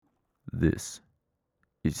This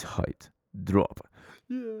is Height Drop.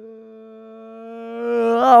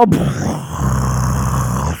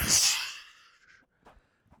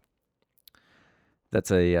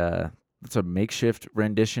 That's a makeshift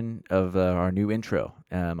rendition of our new intro.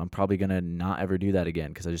 I'm probably gonna not ever do that again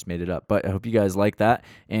because I just made it up. But I hope you guys like that.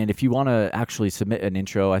 And if you want to actually submit an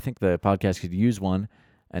intro, I think the podcast could use an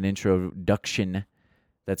introduction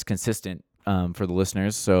that's consistent for the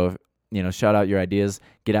listeners. So shout out your ideas,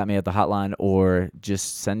 get at me at the hotline, or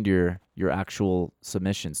just send your actual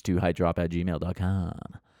submissions to highdrop@gmail.com.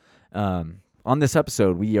 On this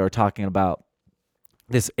episode, we are talking about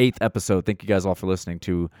this 8th episode. Thank you guys all for listening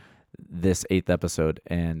to this 8th episode.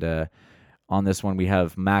 And on this one, we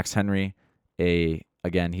have Max Henry.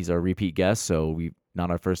 Again, he's our repeat guest, so we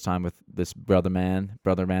not our first time with this brother man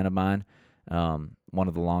of mine. One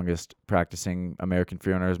of the longest practicing American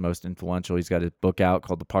freerunners, most influential. He's got his book out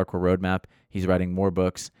called The Parkour Roadmap. He's writing more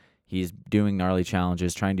books. He's doing gnarly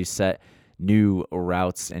challenges, trying to set new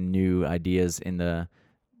routes and new ideas in the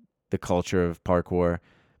culture of parkour.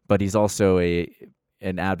 But he's also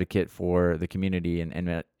an advocate for the community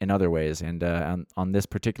in other ways. And on this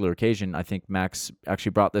particular occasion, I think Max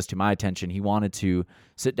actually brought this to my attention. He wanted to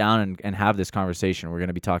sit down and have this conversation. We're going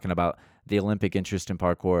to be talking about the Olympic interest in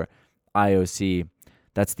parkour, IOC.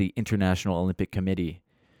 That's the International Olympic Committee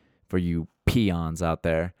for you peons out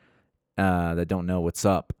there that don't know what's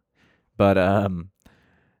up. But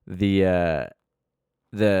the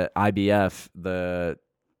IBF, the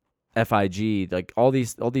FIG, like all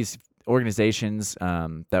these organizations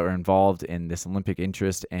that were involved in this Olympic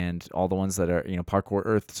interest, and all the ones that are Parkour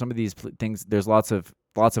Earth. Some of these things, there's lots of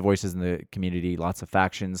voices in the community, lots of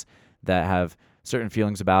factions that have certain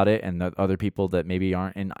feelings about it, and the other people that maybe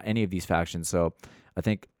aren't in any of these factions. So I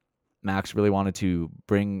think Max really wanted to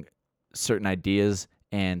bring certain ideas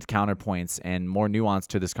and counterpoints and more nuance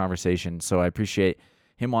to this conversation. So I appreciate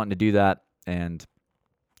him wanting to do that, and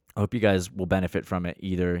I hope you guys will benefit from it,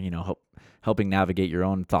 either helping navigate your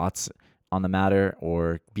own thoughts on the matter,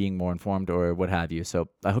 or being more informed, or what have you. So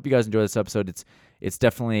I hope you guys enjoy this episode. It's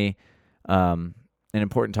definitely an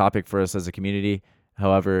important topic for us as a community.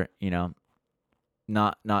 However,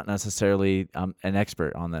 not necessarily an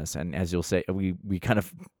expert on this. And as you'll say, we kind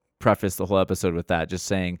of preface the whole episode with that, just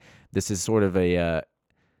saying this is sort of a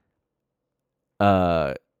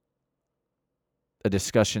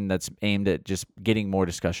discussion that's aimed at just getting more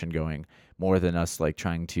discussion going, more than us like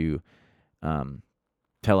trying to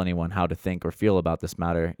tell anyone how to think or feel about this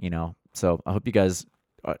matter. So I hope you guys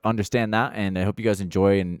understand that, and I hope you guys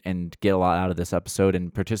enjoy and get a lot out of this episode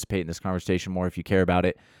and participate in this conversation more if you care about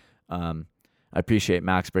it. I appreciate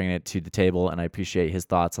Max bringing it to the table, and I appreciate his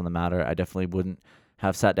thoughts on the matter. I definitely wouldn't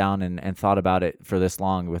have sat down and thought about it for this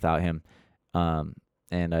long without him.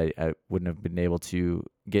 And I wouldn't have been able to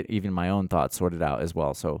get even my own thoughts sorted out as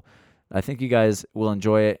well. So I think you guys will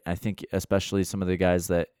enjoy it. I think especially some of the guys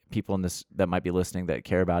people in this that might be listening that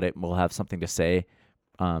care about it will have something to say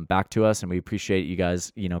back to us. And we appreciate you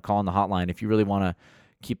guys, calling the hotline. If you really want to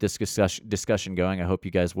keep this discussion going, I hope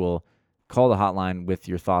you guys will call the hotline with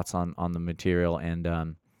your thoughts on the material,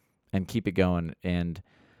 and keep it going, and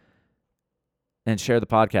share the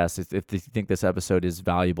podcast if you think this episode is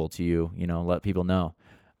valuable to you. Let people know.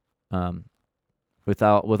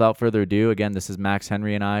 Without further ado, again, this is Max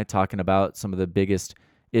Henry and I talking about some of the biggest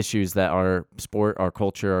issues that our sport, our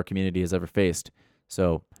culture, our community has ever faced.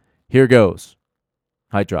 So here goes.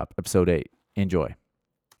 Height Drop, episode 8. Enjoy.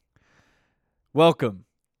 Welcome,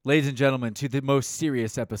 ladies and gentlemen, to the most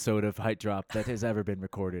serious episode of Height Drop that has ever been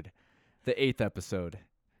recorded. The 8th episode.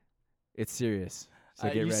 It's serious. So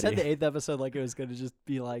get ready. You said the 8th episode like it was going to just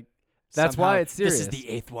be like, that's somehow, why it's serious. This is the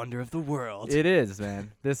 8th wonder of the world. It is,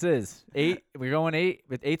 man. This is 8. We're going 8.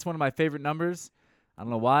 With 8's one of my favorite numbers. I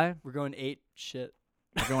don't know why. We're going 8 shit.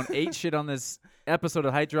 We're going 8 shit on this episode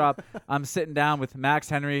of Height Drop. I'm sitting down with Max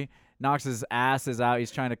Henry. Knox's ass is out.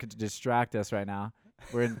 He's trying to distract us right now.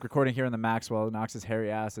 We're recording here in the Maxwell. Knox's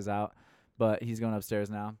hairy ass is out, but he's going upstairs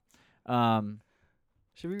now.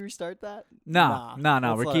 Should we restart that? No.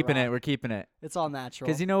 We're keeping it. We're keeping it. It's all natural.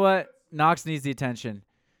 Because you know what? Knox needs the attention.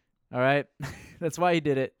 All right? That's why he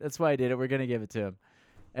did it. We're going to give it to him.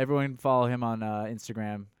 Everyone follow him on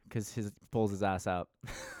Instagram because he pulls his ass out.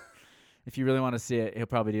 If you really want to see it, he'll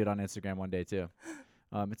probably do it on Instagram one day too.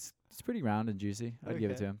 It's pretty round and juicy. I'd give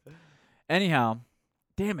it to him. Anyhow,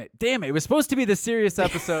 damn it. It was supposed to be the serious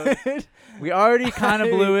episode. We already kind of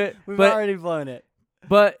blew it. We've already blown it.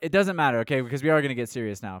 But it doesn't matter, okay, because we are going to get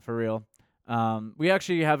serious now, for real. We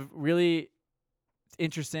actually have really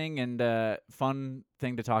interesting and fun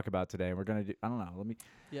thing to talk about today. We're going to do, I don't know,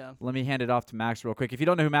 let me hand it off to Max real quick. If you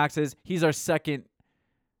don't know who Max is, he's our second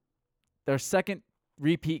our second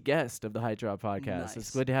repeat guest of the Height Drop podcast. Nice.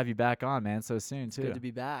 It's good to have you back on, man, so soon, too. Good to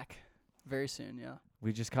be back. Very soon, yeah.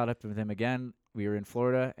 We just caught up with him again. We were in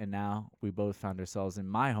Florida, and now we both found ourselves in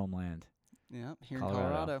my homeland. Yeah, here Colorado.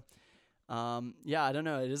 in Colorado. Yeah, I don't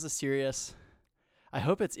know. It is a serious... I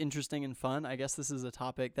hope it's interesting and fun. I guess this is a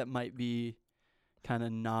topic that might be kind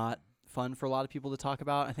of not fun for a lot of people to talk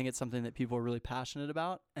about. I think it's something that people are really passionate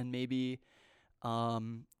about, and maybe I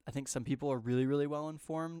think some people are really, really well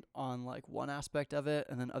informed on like one aspect of it,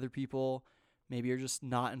 and then other people maybe are just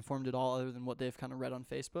not informed at all other than what they've kind of read on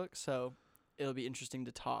Facebook. So it'll be interesting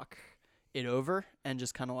to talk it over and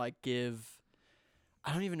just kind of like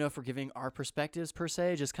I don't even know if we're giving our perspectives per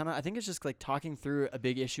se, just kind of, I think it's just like talking through a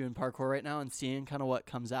big issue in parkour right now and seeing kind of what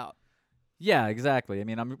comes out. Yeah, exactly. I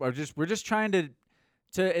mean, we're just trying to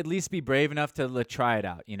at least be brave enough to try it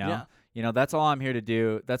out, you know? Yeah. You know, that's all I'm here to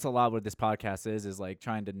do. That's a lot what this podcast is like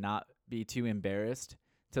trying to not be too embarrassed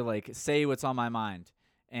to like say what's on my mind.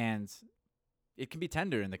 And it can be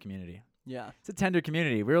tender in the community. Yeah. It's a tender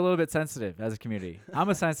community. We're a little bit sensitive as a community. I'm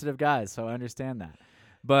a sensitive guy, so I understand that.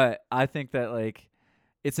 But I think that like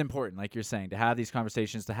it's important, like you're saying, to have these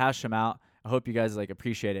conversations, to hash them out. I hope you guys like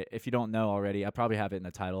appreciate it. If you don't know already, I probably have it in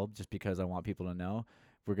the title just because I want people to know.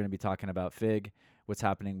 We're going to be talking about FIG, what's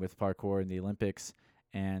happening with parkour in the Olympics,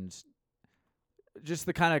 and just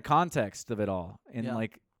the kind of context of it all. And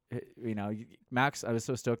like, you know, Max, I was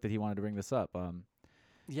so stoked that he wanted to bring this up.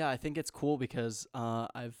 Yeah, I think it's cool because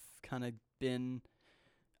I've been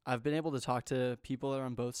able to talk to people that are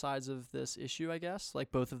on both sides of this issue, I guess,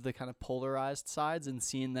 like both of the kind of polarized sides, and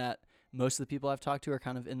seeing that most of the people I've talked to are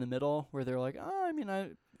kind of in the middle, where they're like, oh, I mean,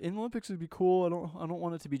 in the Olympics would be cool. I don't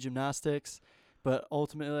want it to be gymnastics, but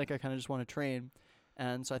ultimately, like, I kind of just want to train.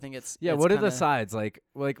 And so I think it's what are the sides like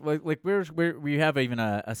we have even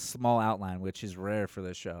a small outline, which is rare for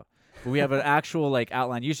this show. But we have an actual like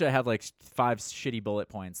outline. Usually I have like 5 shitty bullet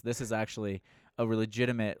points. This is actually a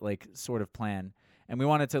legitimate like sort of plan. And we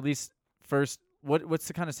wanted to at least first, what's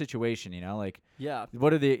the kind of situation, you know? Like, yeah.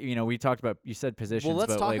 What are the, you know, we talked about, you said positions,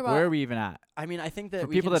 let's but talk like, about, where are we even at? I mean, I think that for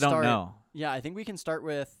people that don't know. Yeah, I think we can start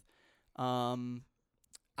with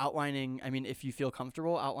outlining, I mean, if you feel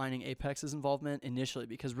comfortable, outlining Apex's involvement initially,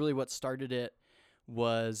 because really what started it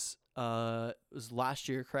was last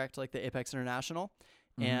year, correct? Like the Apex International.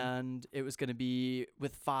 Mm-hmm. And it was going to be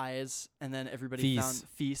with FIS, and then everybody found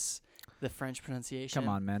FIS. The French pronunciation. Come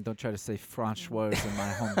on, man. Don't try to say French words in my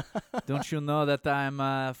home. Don't you know that I'm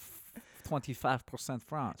 25%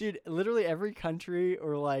 French? Dude, literally every country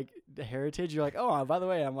or like the heritage, you're like, oh, by the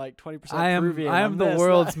way, I'm like 20% Peruvian. I am the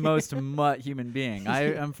world's most mutt human being.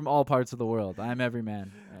 I am from all parts of the world. I'm every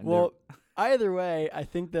man. Well, either way, I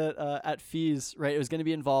think that at FIS, right, it was going to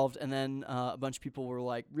be involved, and then a bunch of people were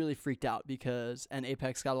like really freaked out and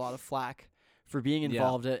Apex got a lot of flack for being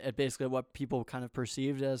involved at basically what people kind of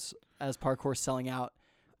perceived as parkour selling out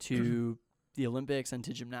to the Olympics and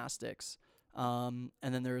to gymnastics. And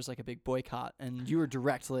then there was like a big boycott, and you were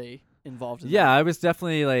directly involved in that. I was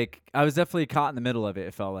definitely caught in the middle of it.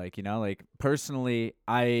 It felt like, you know, like personally,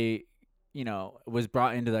 I, you know, was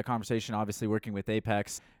brought into that conversation, obviously working with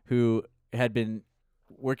Apex, who had been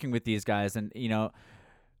working with these guys. And, you know,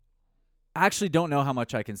 I actually don't know how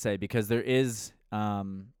much I can say because there is,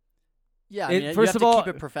 yeah, I mean, first of all,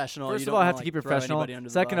 keep it professional. First of all, I have to keep it professional.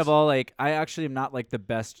 Second of all, like, I actually am not like the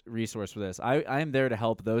best resource for this. I am there to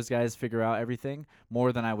help those guys figure out everything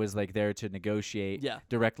more than I was like there to negotiate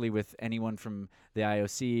directly with anyone from the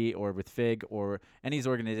IOC or with FIG or any of these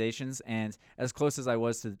organizations. And as close as I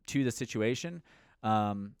was to the situation,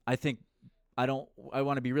 I think I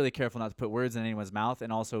want to be really careful not to put words in anyone's mouth,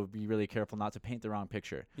 and also be really careful not to paint the wrong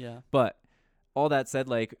picture. Yeah. But all that said,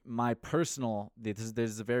 like my personal,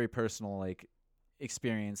 there's a very personal like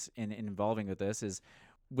experience in involving with this is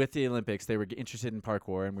with the Olympics. They were interested in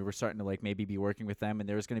parkour, and we were starting to like maybe be working with them, and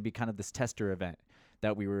there was going to be kind of this tester event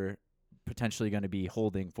that we were potentially going to be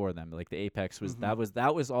holding for them. Like the Apex was, that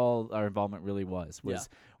was all our involvement really was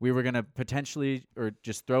we were going to potentially or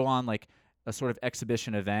just throw on like a sort of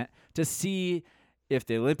exhibition event to see if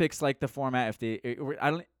the Olympics like the format,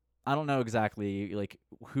 I don't know exactly like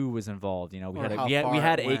who was involved. You know, we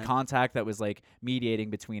had a contact that was like mediating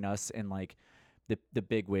between us and like the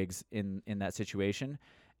big wigs in that situation,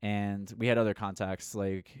 and we had other contacts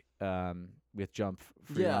like with Jump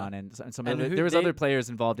Freon and some other. There was other players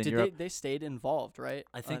involved in Europe. They stayed involved, right?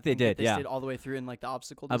 I think they did. They stayed all the way through in like the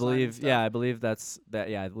obstacle design. I believe that's that.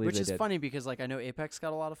 Yeah, I believe which they is did. funny because like I know Apex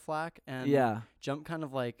got a lot of flack, and Jump kind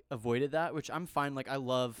of like avoided that, which I'm fine. Like I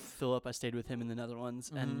love Philip. I stayed with him in the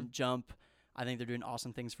Netherlands, and Jump. I think they're doing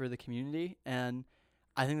awesome things for the community, and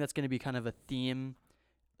I think that's going to be kind of a theme,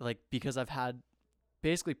 like because I've had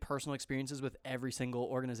basically personal experiences with every single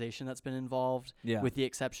organization that's been involved, Yeah. with the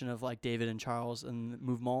exception of like David and Charles and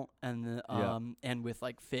Movement and with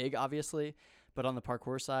like Fig, obviously. But on the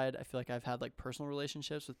parkour side, I feel like I've had like personal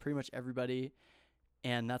relationships with pretty much everybody,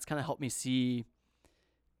 and that's kind of helped me see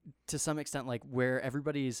to some extent like where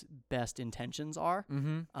everybody's best intentions are.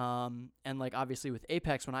 And like obviously with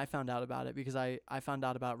Apex, when I found out about it, because I found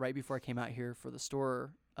out about it right before I came out here for the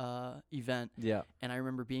store event, Yeah. and I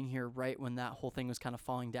remember being here right when that whole thing was kind of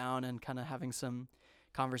falling down, and kind of having some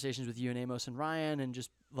conversations with you and Amos and Ryan, and just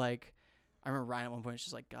like I remember Ryan at one point was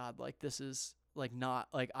just like, God, like this is like not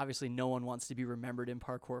like, obviously no one wants to be remembered in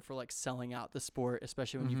parkour for like selling out the sport,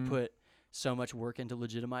 especially when you put so much work into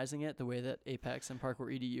legitimizing it the way that Apex and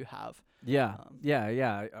Parkour EDU have. Yeah.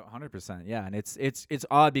 100%. Yeah. And it's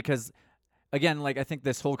odd because, again, like I think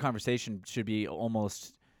this whole conversation should be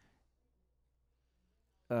almost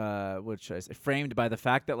what should I say, framed by the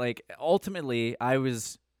fact that like ultimately I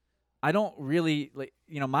don't really like,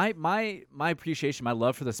 my appreciation, my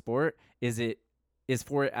love for the sport is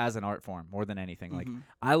for it as an art form more than anything. Like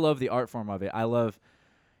I love the art form of it. I love,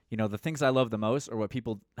 the things I love the most are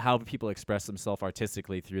how people express themselves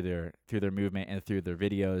artistically through their movement and through their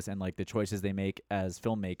videos, and like the choices they make as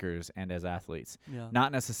filmmakers and as athletes,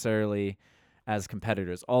 not necessarily as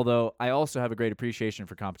competitors. Although I also have a great appreciation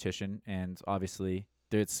for competition, and obviously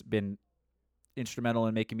it's been instrumental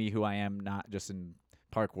in making me who I am, not just in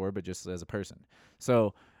parkour, but just as a person.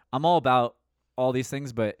 So I'm all about all these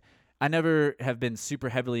things, but I never have been super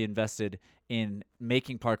heavily invested in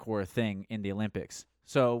making parkour a thing in the Olympics.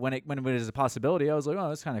 So when it was a possibility, I was like, oh,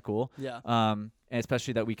 that's kind of cool. Yeah. And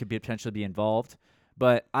especially that we could potentially be involved.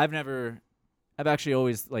 But I've actually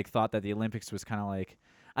always like thought that the Olympics was kind of like,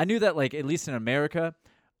 I knew that like at least in America,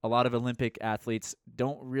 a lot of Olympic athletes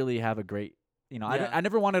don't really have a great, I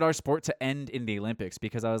never wanted our sport to end in the Olympics,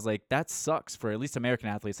 because I was like, that sucks for at least American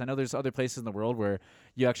athletes. I know there's other places in the world where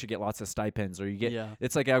you actually get lots of stipends, or you get,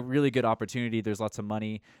 it's like a really good opportunity. There's lots of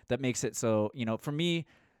money that makes it so, for me,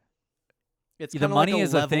 it's the money like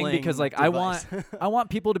is a thing, because like I device. want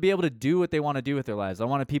people to be able to do what they want to do with their lives. I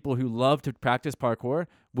want people who love to practice parkour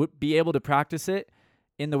would be able to practice it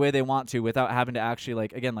in the way they want to, without having to actually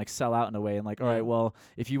like, again, like sell out in a way and like, all right, well,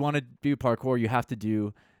 if you want to do parkour, you have to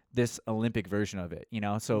do this Olympic version of it,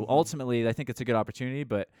 So ultimately, I think it's a good opportunity,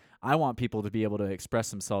 but I want people to be able to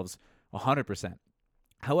express themselves 100%.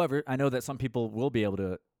 However, I know that some people will be able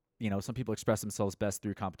to, some people express themselves best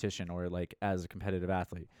through competition or like as a competitive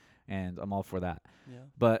athlete, and I'm all for that. Yeah.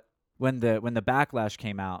 But when the backlash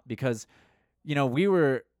came out, because we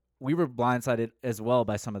were blindsided as well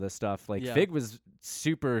by some of this stuff. Like Fig was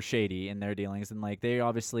super shady in their dealings, and like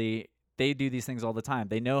they do these things all the time.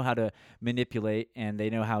 They know how to manipulate, and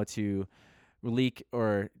they know how to leak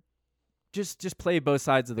or just play both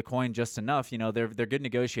sides of the coin just enough. They're good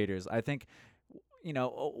negotiators. I think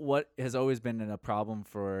what has always been a problem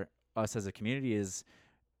for us as a community is,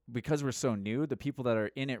 because we're so new, the people that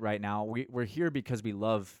are in it right now, we're here because we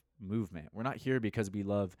love movement. We're not here because we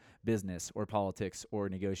love business or politics or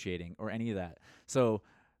negotiating or any of that. So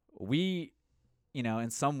we, in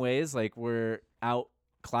some ways, like we're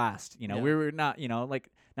outclassed. We're not, like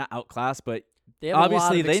not outclassed, but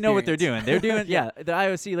obviously they know what they're doing. They're doing, the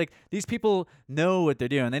IOC, like these people know what they're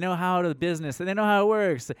doing. They know how to business. They know how it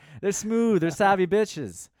works. They're smooth. They're savvy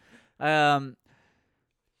bitches.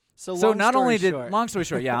 So not only did, long story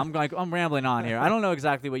short, I'm rambling on here. I don't know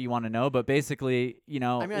exactly what you want to know, but basically,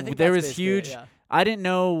 I think there was huge. I didn't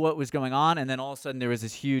know what was going on, and then all of a sudden there was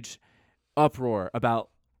this huge uproar about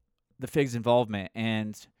the Fig's involvement,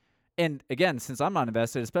 and again, since I'm not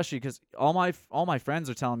invested, especially because all my friends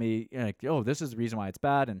are telling me like, oh, this is the reason why it's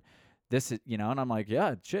bad, and this is, and I'm like,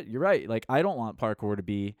 yeah, shit, you're right. Like I don't want parkour to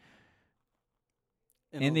be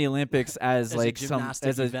in the Olympics as like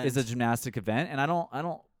as a gymnastic event, and I don't.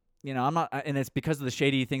 I'm not, and it's because of the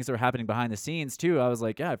shady things that were happening behind the scenes too. I was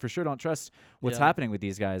like, yeah, I for sure don't trust what's happening with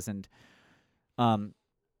these guys, and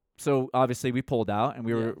so obviously we pulled out, and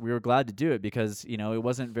we were glad to do it, because it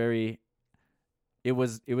wasn't very, it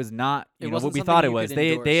was not what we thought it was.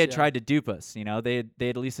 They had tried to dupe us. They had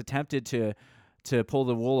at least attempted to pull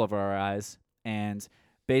the wool over our eyes and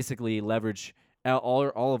basically leverage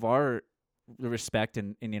all of our respect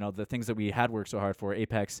and the things that we had worked so hard for,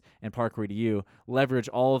 Apex and Parkour EDU, leverage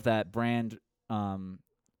all of that brand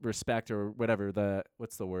respect, or whatever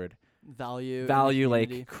what's the word, value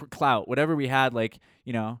like clout, whatever we had, like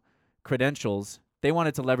credentials. They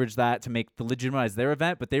wanted to leverage that to legitimize their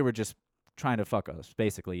event, but they were just trying to fuck us,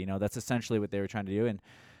 basically. That's essentially what they were trying to do. And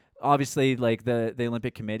obviously, like the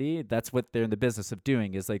Olympic Committee, that's what they're in the business of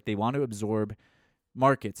doing, is like they want to absorb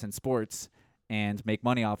markets and sports and make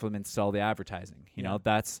money off them and sell the advertising. You Yeah. know,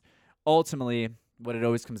 that's ultimately what it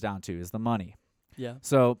always comes down to is the money. Yeah.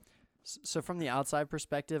 So So from the outside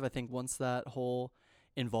perspective, I think once that whole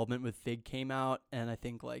involvement with Fig came out, and I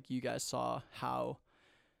think like you guys saw how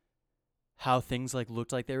things like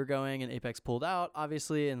looked like they were going, and Apex pulled out,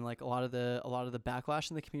 obviously, and like a lot of the backlash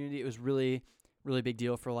in the community, it was really big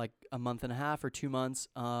deal for like a month and a half or 2 months.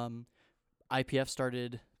 IPF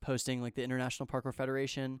started posting, like the International Parkour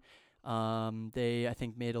Federation. They I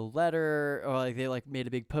think made a letter, or like they like made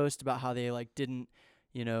a big post about how they like didn't,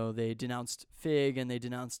 they denounced Fig, and they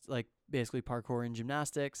denounced like basically parkour and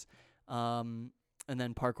gymnastics. And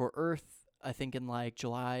then Parkour Earth, I think in like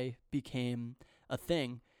July, became a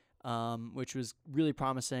thing, which was really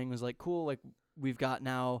promising. It was like cool, like we've got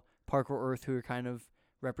now Parkour Earth, who are kind of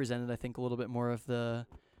represented, I think, a little bit more of the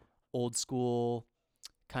old school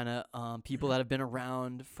kind of people that have been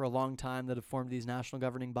around for a long time, that have formed these national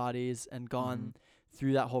governing bodies and gone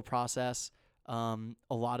through that whole process. A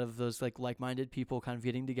lot of those like-minded people kind of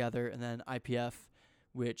getting together, and then IPF,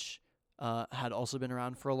 which had also been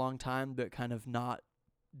around for a long time, but kind of not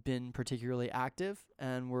been particularly active,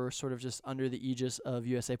 and we're sort of just under the aegis of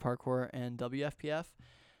USA Parkour and WFPF.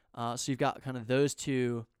 So you've got kind of those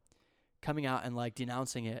two coming out and like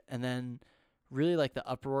denouncing it, and then really like the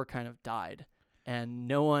uproar kind of died, and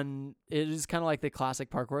it is kind of like the classic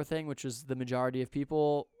parkour thing, which is the majority of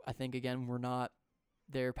people, I think, again, were not,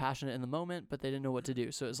 they're passionate in the moment, but they didn't know what to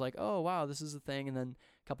do. So it was like, oh wow, this is a thing, and then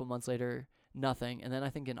a couple months later, nothing. And then I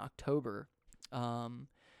think in October,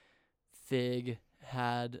 Fig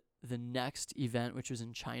had the next event, which was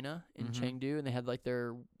in China, in Chengdu, and they had like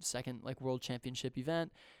their second like world championship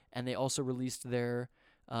event, and they also released their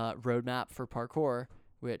roadmap for parkour,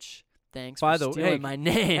 which thanks By for the stealing way, my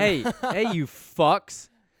name. hey, you fucks.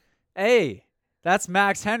 Hey, that's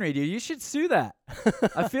Max Henry, dude. You should sue that.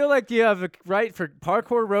 I feel like you have a right for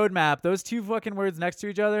parkour roadmap. Those two fucking words next to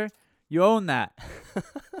each other, you own that.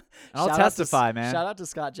 I'll testify, man. Shout out to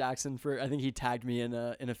Scott Jackson for, I think he tagged me in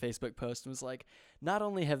a Facebook post and was like, not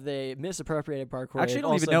only have they misappropriated parkour, Actually, I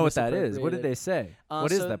don't even know what that is. What did they say?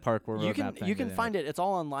 What is that parkour roadmap thing? You can find it. It's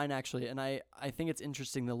all online, actually, and I think it's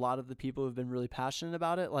interesting that a lot of the people who've been really passionate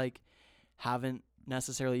about it like haven't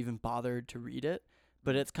necessarily even bothered to read it,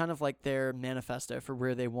 but it's kind of like their manifesto for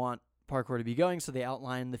where they want parkour to be going. So they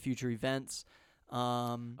outline the future events.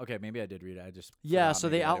 Okay, maybe I did read it. I just so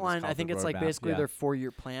they outline, I think it's like basically their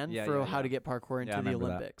 4-year plan for how to get parkour into the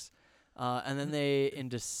Olympics. And then they in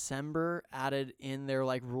December added in their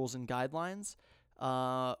like rules and guidelines,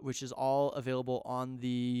 which is all available on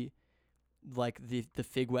the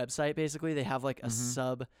Fig website. Basically, they have like a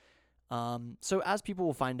sub. So as people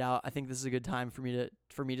will find out, I think this is a good time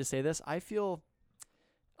for me to say this. I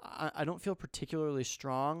don't feel particularly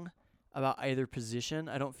strong about either position.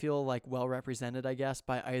 I don't feel like well represented, I guess,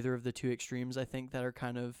 by either of the two extremes, I think, that are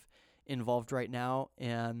kind of involved right now.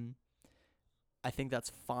 And I think that's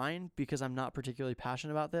fine because I'm not particularly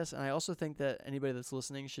passionate about this. And I also think that anybody that's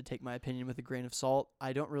listening should take my opinion with a grain of salt.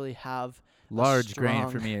 I don't really have large grain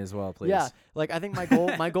for me as well, please. Yeah. Like I think my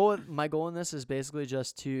goal in this is basically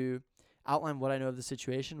just to outline what I know of the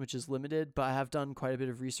situation, which is limited, but I have done quite a bit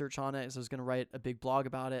of research on it. So I was going to write a big blog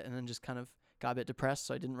about it and then just kind of got a bit depressed,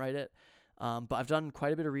 so I didn't write it. But I've done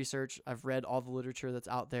quite a bit of research. I've read all the literature that's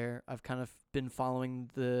out there. I've kind of been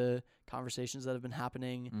following the conversations that have been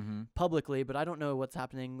happening publicly, but I don't know what's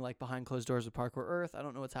happening like behind closed doors with Parkour Earth. I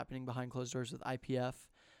don't know what's happening behind closed doors with IPF.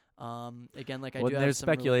 Again, like I do have there's some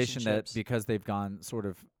speculation that relationships. because they've gone sort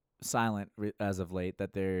of silent as of late,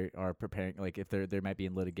 that they are preparing, like if they might be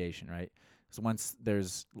in litigation, right? So once the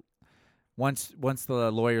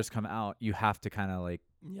lawyers come out, you have to kind of like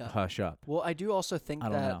hush up. Well, I do also think I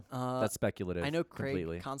don't know. That's speculative. I know Craig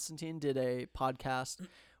completely. Constantine did a podcast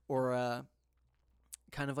or a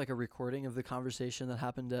kind of like a recording of the conversation that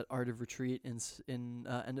happened at Art of Retreat in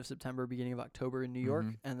end of September, beginning of October in New York,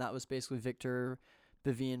 and that was basically Victor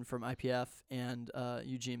Bevine from IPF and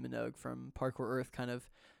Eugene Minogue from Parkour Earth kind of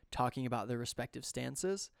talking about their respective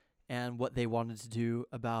stances and what they wanted to do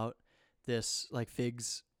about this like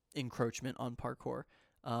Fig's encroachment on parkour.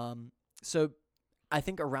 So I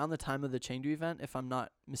think around the time of the Chengdu event, if I'm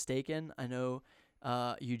not mistaken, I know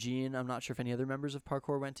Eugene, I'm not sure if any other members of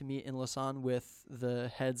parkour went to meet in Lausanne with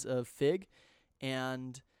the heads of Fig,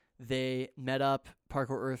 and they met up.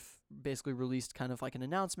 Parkour Earth basically released kind of like an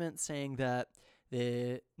announcement saying that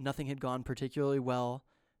nothing had gone particularly well.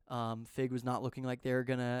 Fig was not looking like they were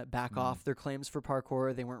going to back off their claims for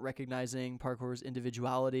parkour. They weren't recognizing parkour's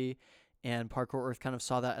individuality, and Parkour Earth kind of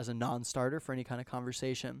saw that as a non-starter for any kind of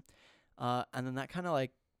conversation. And then that kind of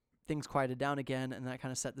like things quieted down again, and that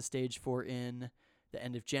kind of set the stage for in the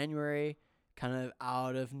end of January, kind of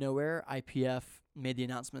out of nowhere, IPF made the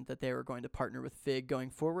announcement that they were going to partner with FIG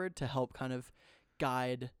going forward to help kind of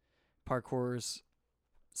guide parkour's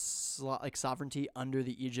sovereignty under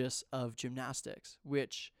the aegis of gymnastics,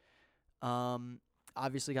 which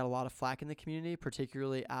obviously got a lot of flack in the community,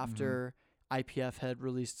 particularly after IPF had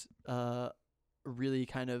released a really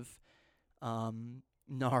kind of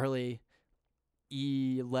gnarly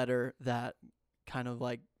letter that kind of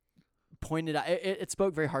like pointed out, it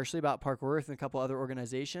spoke very harshly about Parkour Earth and a couple other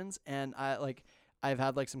organizations. And I've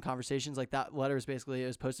had like some conversations, like that letter is basically, it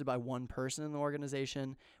was posted by one person in the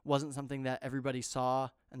organization, wasn't something that everybody saw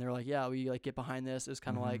and they're like, yeah, we like get behind this. It was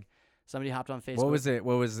kind of like somebody hopped on Facebook. What was it?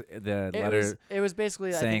 What was the letter? It was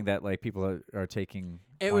basically saying that like people are taking.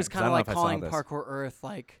 It was kind of like calling Parkour Earth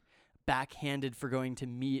like backhanded for going to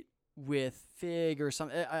meet with FIG or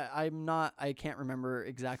something. I can't remember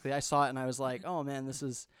exactly. I saw it and I was like, oh man, this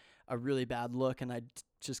is a really bad look, and I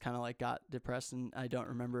just kind of like got depressed, and I don't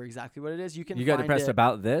remember exactly what it is. You got depressed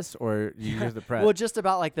about this, or you were depressed? Well, just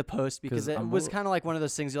about like the post, because it was kind of like one of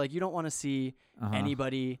those things. You're like, you don't want to see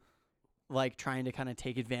anybody like trying to kind of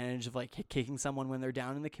take advantage of like kicking someone when they're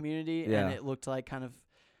down in the community. Yeah. And it looked like kind of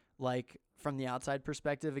like from the outside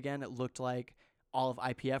perspective, again, it looked like all of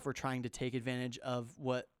IPF were trying to take advantage of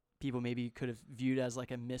what people maybe could have viewed as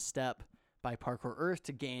like a misstep by Parkour Earth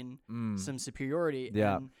to gain some superiority.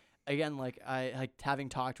 Yeah. And again, like I like having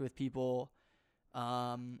talked with people,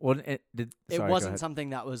 it wasn't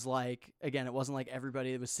something that was like, again, it wasn't like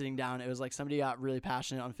everybody that was sitting down. It was like somebody got really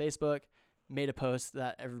passionate on Facebook, made a post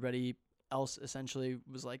that everybody else essentially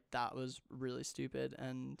was like, that was really stupid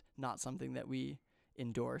and not something that we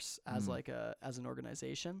endorse as like as an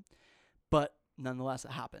organization. But nonetheless,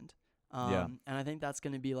 it happened. And I think that's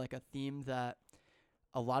going to be like a theme that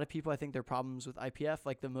a lot of people, I think their problems with IPF,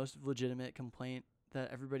 like the most legitimate complaint that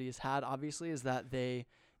everybody has had, obviously, is that they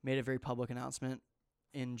made a very public announcement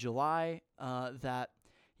in July that,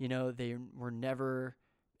 you know, they were never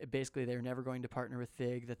going to partner with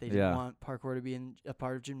FIG, that they didn't want parkour to be a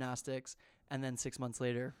part of gymnastics. And then 6 months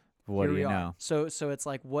later, what do you know? So it's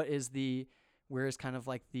like, where is kind of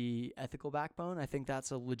like the ethical backbone? I think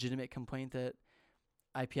that's a legitimate complaint that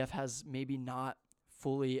IPF has maybe not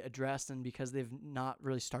fully addressed, and because they've not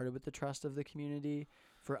really started with the trust of the community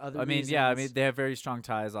for other reasons. They have very strong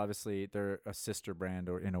ties. Obviously, they're a sister brand,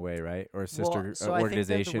 or in a way, right? Or a sister organization. I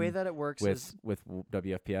think that the way that it works with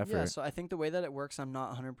WFPF. Yeah, so I think the way that it works, I'm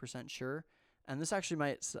not 100% sure, and this actually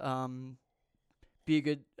might be a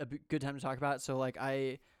good time to talk about it. So like,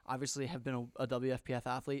 I obviously have been a WFPF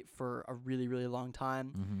athlete for a really, really long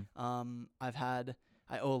time.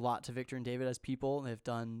 I owe a lot to Victor and David as people. They've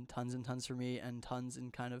done tons and tons for me, and tons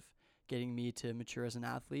in kind of getting me to mature as an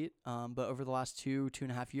athlete. But over the last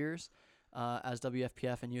 2.5 years, as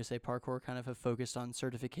WFPF and USA Parkour kind of have focused on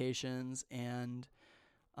certifications and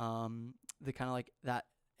the kind of like that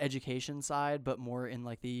education side, but more in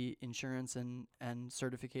like the insurance and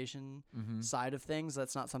certification side of things.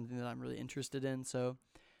 That's not something that I'm really interested in. So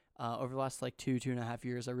over the last like 2.5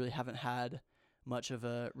 years, I really haven't had much of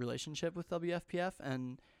a relationship with WFPF,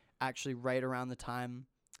 and actually right around the time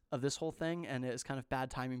of this whole thing, and it's kind of bad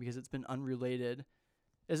timing because it's been unrelated.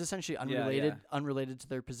 It's essentially unrelated to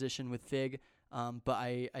their position with FIG. But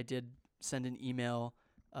I did send an email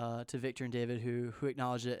to Victor and David who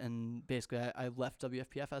acknowledged it, and basically I left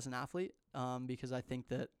WFPF as an athlete because I think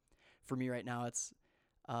that for me right now it's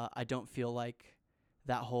I don't feel like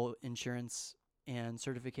that whole insurance and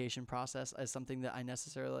certification process as something that I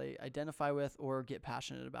necessarily identify with or get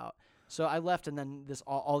passionate about. So I left, and then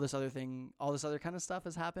all this other kind of stuff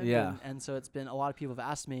has happened. Yeah. And so it's been, a lot of people have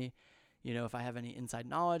asked me, you know, if I have any inside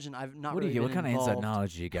knowledge, and I've not What really been What kind involved. of inside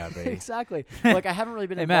knowledge you got, Brady? Exactly. Like, I haven't really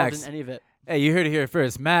been involved in any of it. Hey, you heard it here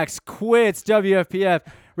first. Max quits WFPF,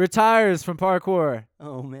 retires from parkour.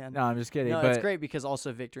 Oh, man. No, I'm just kidding. No, but it's great because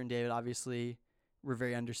also Victor and David obviously were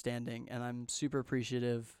very understanding, and I'm super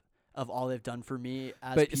appreciative of all they've done for me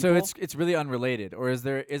as people. So it's really unrelated, or is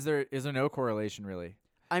there no correlation really?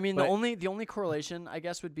 I mean, the only correlation, I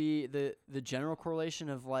guess, would be the general correlation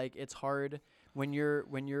of like, it's hard when you're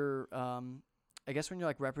I guess when you're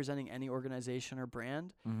like representing any organization or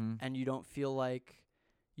brand, and you don't feel like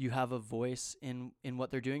you have a voice in what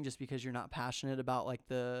they're doing, just because you're not passionate about like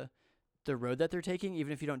the road that they're taking.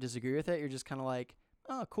 Even if you don't disagree with it, you're just kind of like,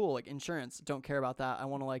 oh, cool, like insurance, don't care about that. I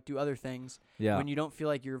want to like do other things. Yeah. When you don't feel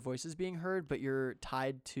like your voice is being heard, but you're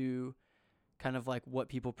tied to kind of like what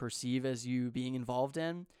people perceive as you being involved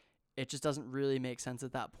in, it just doesn't really make sense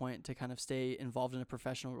at that point to kind of stay involved in a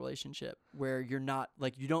professional relationship where you're not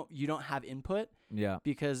like, you don't have input. Yeah.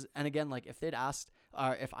 Because, and again, like if they'd asked,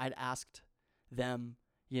 or if I'd asked them,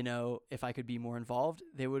 you know, if I could be more involved,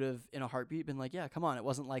 they would have in a heartbeat been like, yeah, come on. It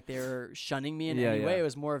wasn't like they were shunning me in any way. It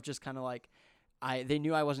was more of just kind of like, they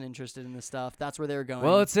knew I wasn't interested in this stuff. That's where they were going.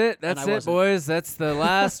 Well, that's it. That's it, wasn't. boys. That's the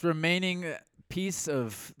last remaining piece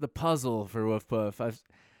of the puzzle for Woof Puff.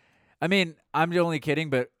 I mean, I'm only kidding,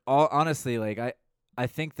 but honestly, like I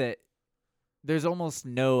think that there's almost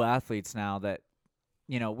no athletes now that,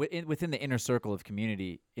 you know, within the inner circle of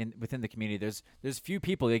community, within the community, there's few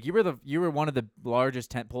people. Like you were one of the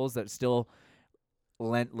largest tent poles that still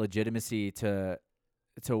lent legitimacy to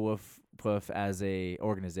Woof Puff as a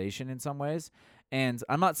organization in some ways. And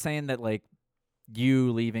I'm not saying that like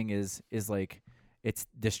you leaving is like it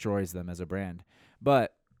destroys them as a brand,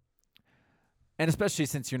 but and especially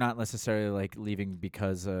since you're not necessarily like leaving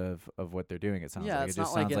because of what they're doing. It sounds like it's it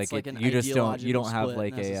just not sounds like like an you just don't have split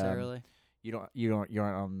like necessarily. you aren't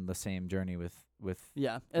on the same journey with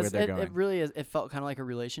yeah, where they're going. It really is. It felt kind of like a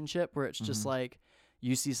relationship where it's just like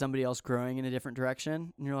you see somebody else growing in a different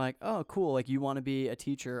direction and you're like, oh, cool. Like you want to be a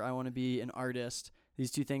teacher. I want to be an artist. These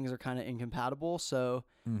two things are kind of incompatible. So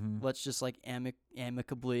let's just like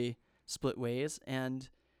amicably split ways. And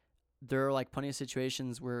there are like plenty of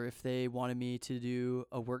situations where if they wanted me to do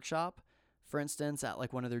a workshop, for instance, at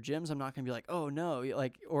like one of their gyms, I'm not going to be like, oh no,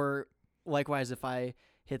 like, or likewise, if I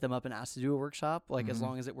hit them up and asked to do a workshop, like as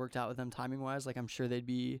long as it worked out with them timing wise, like I'm sure they'd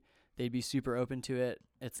be super open to it.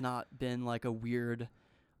 It's not been like a weird,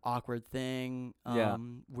 awkward thing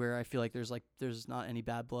where I feel like there's not any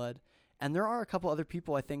bad blood. And there are a couple other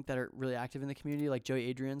people I think that are really active in the community. Like Joey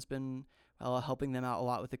Adrian's been helping them out a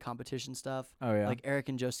lot with the competition stuff. Oh yeah. Like Eric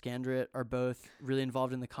and Joe Scandrett are both really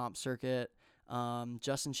involved in the comp circuit.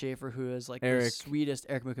 Justin Schaefer, who is like the sweetest,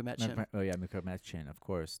 Eric Mukametchin. Oh yeah, Mukametchin, of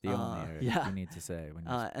course, the only Eric you need to say.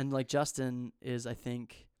 And like Justin is, I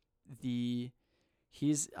think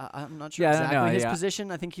I'm not sure his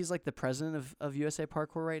position. I think he's like the president of USA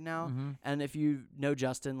Parkour right now. And if you know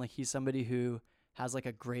Justin, like he's somebody who has like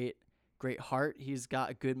a great heart. He's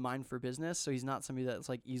got a good mind for business. So he's not somebody that's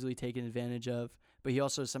like easily taken advantage of, but he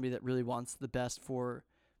also is somebody that really wants the best for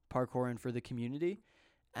parkour and for the community.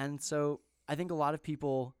 And so I think a lot of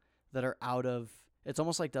people that are out of, it's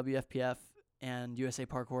almost like WFPF and USA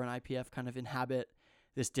Parkour and IPF kind of inhabit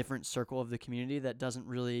this different circle of the community that doesn't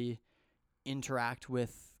really interact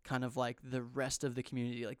with kind of like the rest of the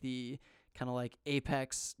community, like the kind of like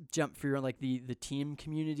Apex, Jump Free Run, like the team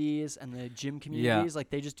communities and the gym communities. Like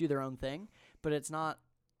they just do their own thing, but it's not.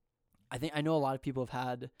 I know a lot of people have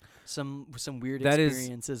had some weird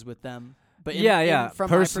experiences with them. But from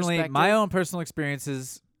personally, my own personal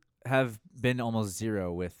experiences have been almost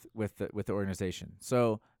zero with the organization.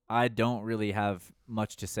 So I don't really have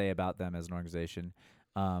much to say about them as an organization.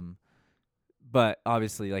 But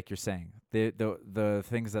obviously, like you're saying, the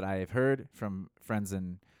things that I have heard from friends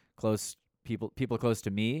and close people close to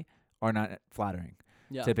me are not flattering.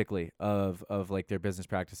 Yeah. Typically of like their business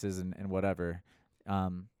practices and whatever.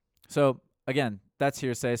 So again, that's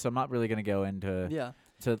hearsay. So I'm not really going to go into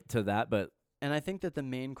to that. But and I think that the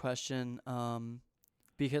main question,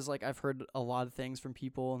 because like I've heard a lot of things from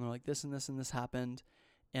people and they're like this and this and this happened,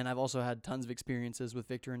 and I've also had tons of experiences with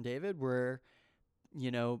Victor and David where,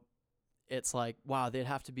 you know, it's like, wow, they'd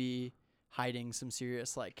have to be hiding some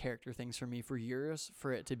serious like character things from me for years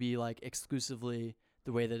for it to be like exclusively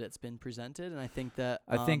the way that it's been presented. And I think that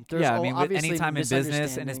with any time in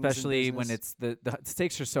business, and especially when it's the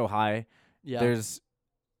stakes are so high, there's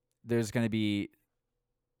going to be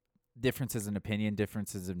differences in opinion,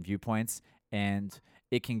 differences in viewpoints, and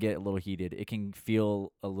it can get a little heated. It can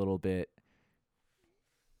feel a little bit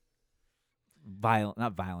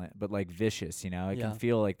not violent, but like vicious, you know. It can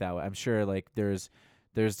feel like that way. I'm sure like there's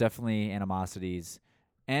definitely animosities,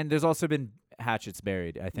 and there's also been hatchets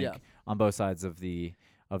buried, I think, on both sides of the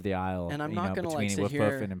aisle. And I'm not going to like sit Woof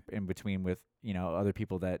here and in between with, you know, other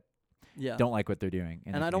people that don't like what they're doing.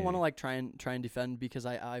 And I don't want to like try and defend, because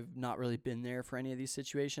I've not really been there for any of these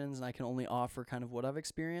situations, and I can only offer kind of what I've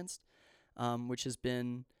experienced, which has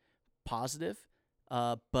been positive.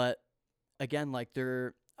 But again, like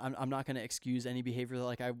I'm not going to excuse any behavior that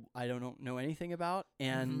like I don't know anything about.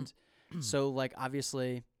 And so like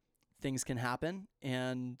obviously things can happen.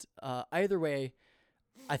 And either way,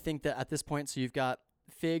 I think that at this point, so you've got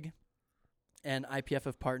FIG and IPF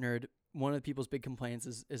have partnered. One of the people's big complaints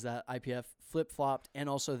is that IPF flip-flopped, and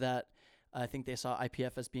also that I think they saw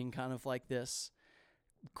IPF as being kind of like this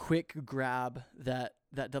quick grab that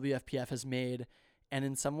WFPF has made. And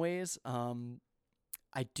in some ways,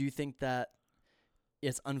 I do think that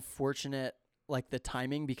it's unfortunate, like the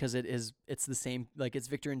timing, because it's the same, like it's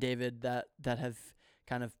Victor and David that have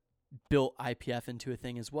kind of built IPF into a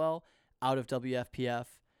thing as well out of WFPF.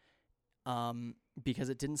 because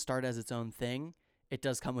it didn't start as its own thing, it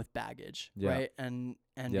does come with baggage, Yeah. right? And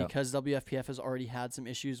Yeah. because WFPF has already had some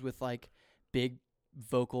issues with like big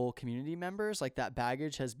vocal community members, like that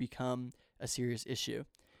baggage has become a serious issue.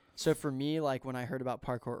 So for me, like when I heard about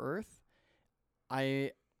Parkour Earth,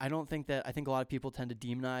 I think a lot of people tend to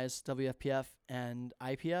demonize WFPF and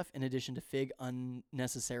IPF in addition to FIG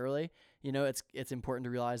unnecessarily. You know, it's important to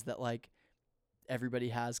realize that like everybody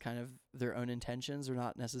has kind of their own intentions. They're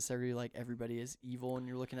not necessarily like everybody is evil and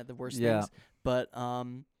you're looking at the worst Yeah. things. But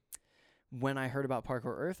when I heard about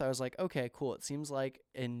Parkour Earth, I was like, okay, cool. It seems like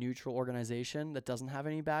a neutral organization that doesn't have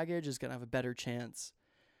any baggage is going to have a better chance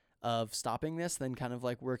of stopping this than kind of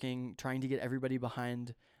like trying to get everybody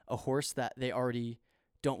behind a horse that they already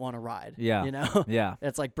don't want to ride. Yeah. You know? Yeah.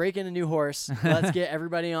 It's like break in a new horse. Let's get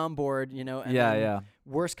everybody on board, you know? And Yeah. then Yeah.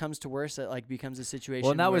 worst comes to worst, it like becomes a situation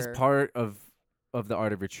Well, and that was where- part of the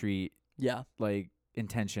Art of Retreat, Yeah. like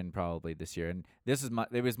intention probably this year. And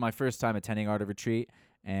it was my first time attending Art of Retreat,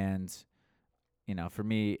 and you know, for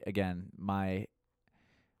me again,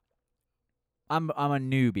 I'm a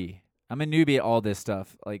newbie. I'm a newbie at all this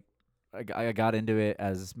stuff. Like I got into it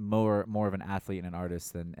as more of an athlete and an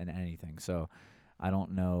artist than anything. So I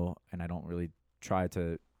don't know, and I don't really try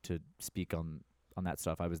to speak on that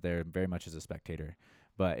stuff. I was there very much as a spectator.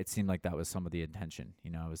 But it seemed like that was some of the intention.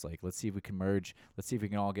 You know, I was like, let's see if we can merge. Let's see if we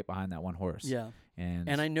can all get behind that one horse. Yeah.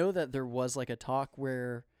 And I know that there was like a talk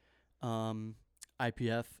where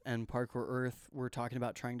IPF and Parkour Earth were talking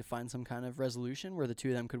about trying to find some kind of resolution where the two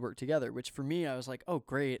of them could work together, which for me, I was like, oh,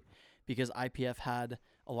 great, because IPF had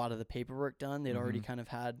a lot of the paperwork done. They'd already kind of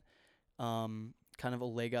had kind of a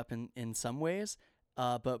leg up in some ways.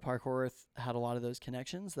 But Parkour Earth had a lot of those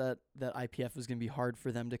connections that IPF was going to be hard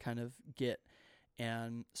for them to kind of get.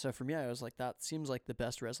 And so for me, I was like, that seems like the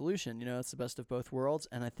best resolution. You know, it's the best of both worlds.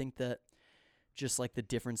 And I think that just like the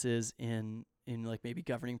differences in like maybe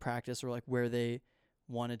governing practice or like where they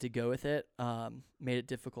wanted to go with it made it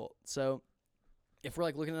difficult. So if we're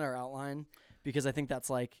like looking at our outline, because I think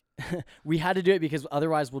that's like we had to do it because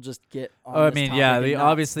otherwise we'll just get on I this mean, topic yeah, and not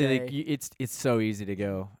obviously stay. like it's so easy to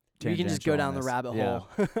go. You can just go tangential down on the this. rabbit Yeah.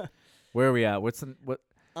 hole. Where are we at? What?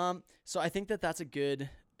 So I think that's a good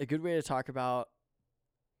way to talk about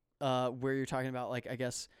where you're talking about, like, I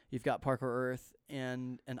guess you've got Parkour Earth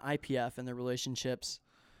and IPF and their relationships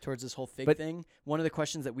towards this whole FIG thing. One of the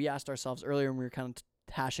questions that we asked ourselves earlier when we were kind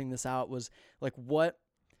of hashing this out was like, what's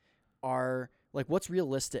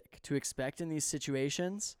realistic to expect in these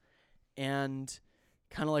situations, and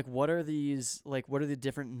kind of like what are the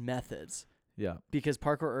different methods? Yeah. Because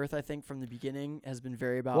Parkour Earth, I think from the beginning has been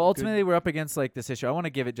very about. Well, ultimately, we're up against like this issue. I want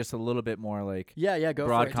to give it just a little bit more like go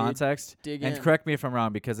broad for it, context. Dig and in. correct me if I'm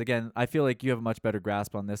wrong, because again, I feel like you have a much better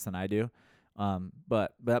grasp on this than I do.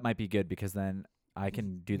 But that might be good because then I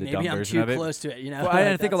can do the Maybe dumb I'm version too of it. close to it, you know. Well,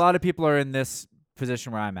 I think a lot of people are in this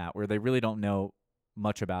position where I'm at, where they really don't know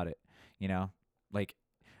much about it. You know, like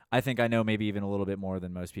I think I know maybe even a little bit more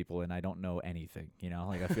than most people, and I don't know anything. You know,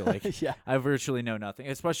 like I feel like yeah. I virtually know nothing,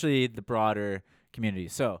 especially the broader community.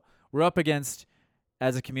 So we're up against,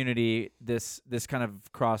 as a community, this kind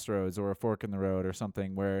of crossroads or a fork in the road or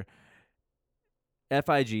something where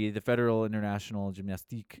FIG, the Federal International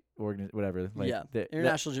Gymnastique whatever, like Yeah. the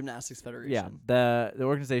International Gymnastics Federation. yeah, the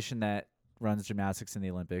organization that runs gymnastics in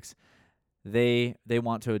the Olympics, they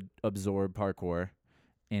want to absorb parkour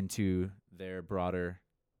into their broader,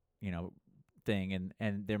 you know, thing,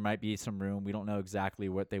 and there might be some room. We don't know exactly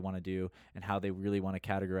what they want to do and how they really want to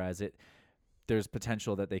categorize it. There's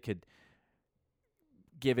potential that they could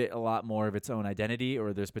give it a lot more of its own identity,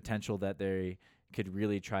 or there's potential that they could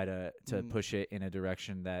really try to push it in a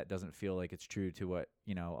direction that doesn't feel like it's true to what,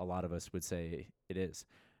 you know, a lot of us would say it is.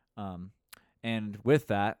 And with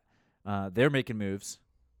that, they're making moves.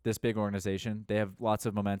 This big organization, they have lots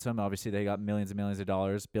of momentum. Obviously, they got millions and millions of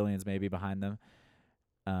dollars, billions maybe behind them.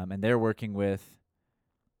 And they're working with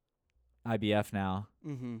IBF now,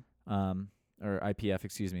 or IPF,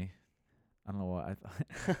 excuse me. I don't know what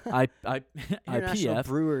International IPF,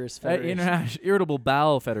 Brewers Federation. International Irritable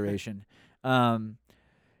Bowel Federation. However,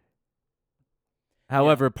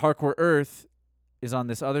 Parkour Earth is on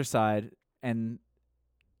this other side, and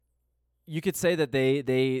you could say that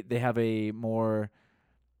they have a more,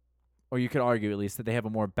 or you could argue at least that they have a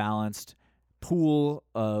more balanced pool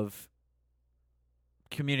of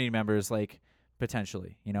community members, like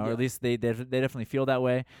potentially, you know, or at least they definitely feel that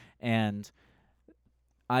way. And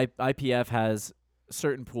IPF has a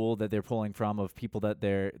certain pool that they're pulling from of people that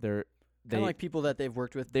they kind of like people that they've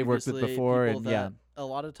worked with. They worked with before, and a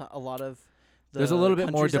lot of There's a little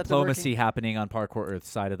bit more countries that they're working- diplomacy happening on Parkour Earth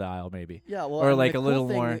side of the aisle, maybe. Yeah, well, or and like the a cool little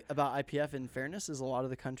thing more. about IPF, in fairness, is a lot of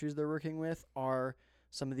the countries they're working with are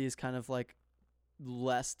some of these kind of like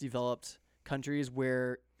less developed countries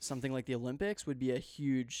where something like the Olympics would be a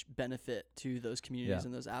huge benefit to those communities Yeah.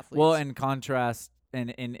 and those athletes. Well, in contrast, and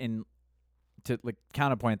in to like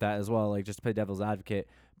counterpoint that as well, like just to play devil's advocate,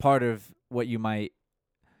 part of what you might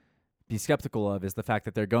be skeptical of is the fact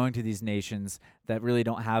that they're going to these nations that really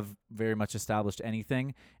don't have very much established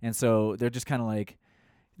anything, and so they're just kind of like,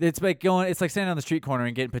 it's like standing on the street corner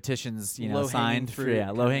and getting petitions, Low-hanging signed for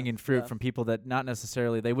fruit, low hanging kinda, fruit yeah. from people that not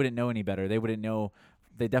necessarily, they wouldn't know any better. They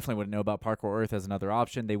definitely wouldn't know about Parkour Earth as another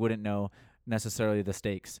option. They wouldn't know necessarily the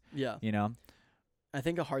stakes. yeah. I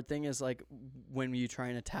think a hard thing is like when you try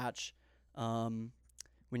and attach,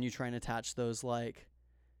 those like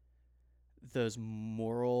those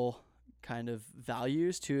moral kind of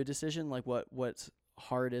values to a decision. Like what's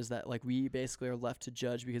hard is that like we basically are left to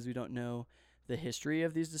judge because we don't know the history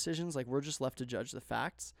of these decisions. Like we're just left to judge the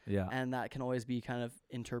facts, Yeah. and that can always be kind of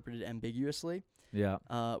interpreted ambiguously, Yeah.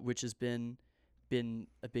 which has been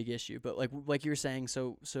a big issue. But like you were saying,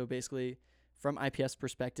 so basically from IPF's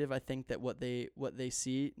perspective, I think that what they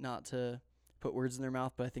see, not to put words in their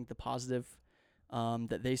mouth, but I think the positive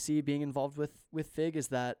that they see being involved with FIG is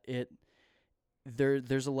that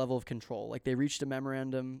there's a level of control. Like they reached a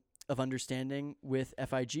memorandum of understanding with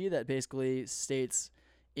FIG that basically states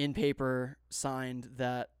in paper, signed,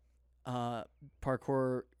 that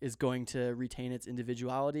parkour is going to retain its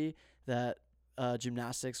individuality, that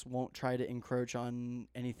gymnastics won't try to encroach on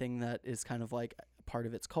anything that is kind of like part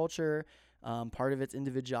of its culture, part of its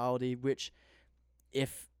individuality, which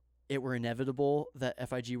if it were inevitable that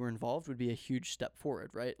FIG were involved would be a huge step forward,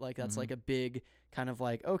 right? Like that's like a big kind of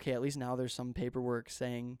like, okay, at least now there's some paperwork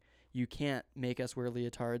saying you can't make us wear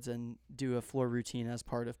leotards and do a floor routine as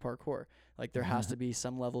part of parkour. Like there has to be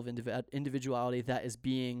some level of individuality that is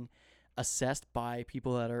being assessed by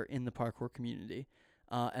people that are in the parkour community.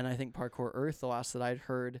 And I think Parkour Earth, the last that I'd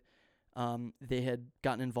heard, they had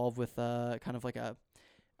gotten involved with kind of like a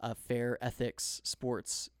fair ethics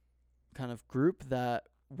sports kind of group that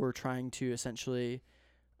were trying to essentially,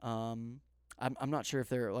 I'm not sure if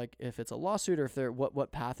they're like, if it's a lawsuit or if they're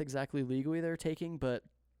what path exactly legally they're taking, but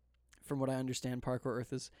from what I understand, Parkour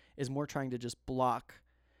Earth is more trying to just block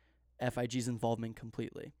FIG's involvement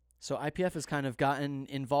completely. So IPF has kind of gotten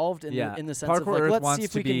involved in the sense Parkour of like, Earth let's wants see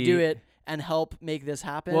if to we can be- do it and help make this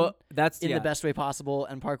happen Well, that's in the best way possible.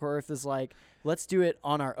 And Parkour Earth is like, let's do it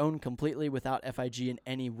on our own completely without FIG in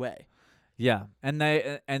any way. Yeah, and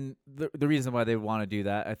the reason why they want to do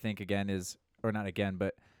that, I think, again, is, or not again,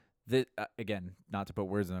 but again, not to put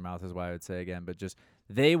words in their mouth is why I would say again, but just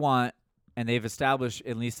they want, and they've established,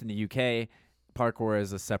 at least in the UK, parkour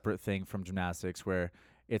as a separate thing from gymnastics, where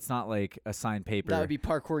it's not like a signed paper. That would be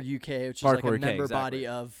Parkour UK, which Parkour is like a UK, member exactly. body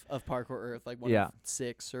of Parkour Earth, like one Yeah. of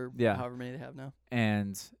 6 or Yeah. however many they have now.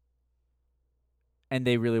 and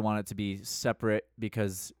they really want it to be separate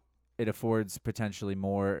because it affords potentially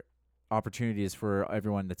more opportunities for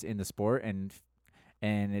everyone that's in the sport, and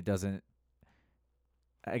it doesn't,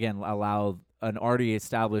 again, allow an already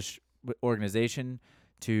established organization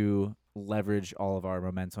to leverage all of our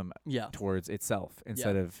momentum Yeah. towards itself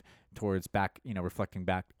instead of towards back, reflecting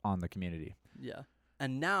back on the community. Yeah.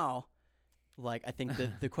 And now, like, I think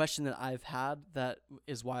that the question that I've had that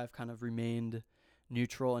is why I've kind of remained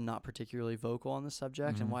neutral and not particularly vocal on the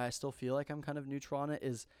subject, and why I still feel like I'm kind of neutral on it,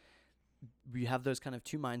 is we have those kind of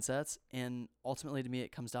two mindsets. And ultimately, to me,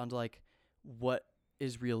 it comes down to like, what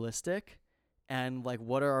is realistic and like,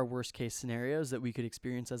 what are our worst case scenarios that we could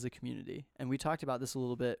experience as a community? And we talked about this a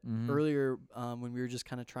little bit earlier when we were just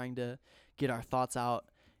kind of trying to get our thoughts out.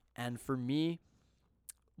 And for me,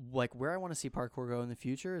 like, where I want to see parkour go in the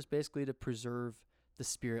future is basically to preserve the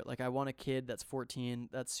spirit. Like, I want a kid that's 14,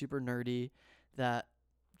 that's super nerdy, that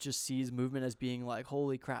just sees movement as being like,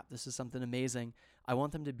 holy crap, this is something amazing. I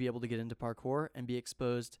want them to be able to get into parkour and be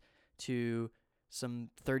exposed to some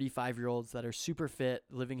 35-year-olds that are super fit,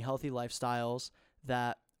 living healthy lifestyles,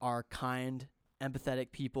 that are kind,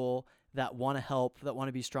 empathetic people, that want to help, that want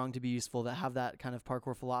to be strong to be useful, that have that kind of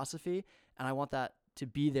parkour philosophy. And I want that to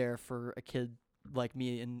be there for a kid like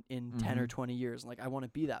me in 10 or 20 years. Like, I want to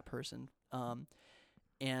be that person.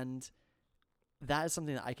 And that is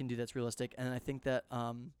something that I can do that's realistic. And I think that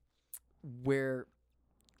where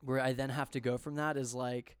I then have to go from that is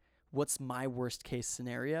like, what's my worst case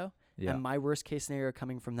scenario? Yeah. And my worst case scenario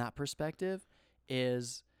coming from that perspective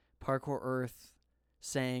is Parkour Earth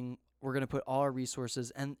saying, we're going to put all our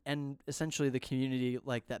resources and essentially the community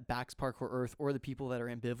like that backs Parkour Earth, or the people that are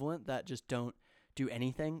ambivalent that just don't do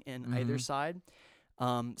anything in either side.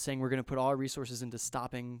 saying we're going to put all our resources into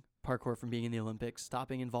stopping parkour from being in the Olympics,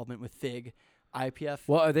 stopping involvement with FIG, IPF.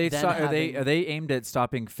 Well, are they then are they having- are they aimed at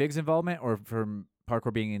stopping FIG's involvement or from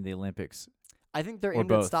parkour being in the Olympics? I think they're or aimed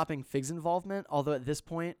both? at stopping FIG's involvement. Although at this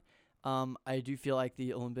point, I do feel like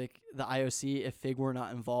the IOC, if FIG were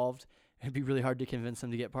not involved, it'd be really hard to convince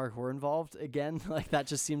them to get parkour involved again. Like that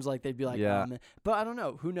just seems like they'd be like, Yeah. but I don't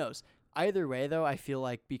know. Who knows? Either way, though, I feel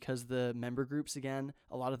like because the member groups, again,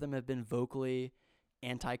 a lot of them have been vocally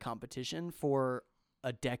anti-competition for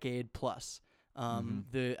a decade plus.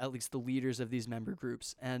 At least the leaders of these member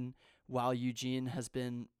groups. And while Eugene has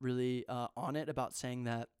been really on it about saying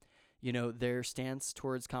that, you know, their stance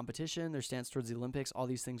towards competition, their stance towards the Olympics, all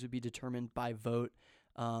these things would be determined by vote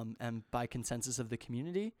and by consensus of the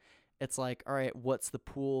community. It's like, all right, what's the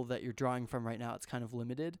pool that you're drawing from right now? It's kind of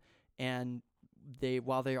limited. And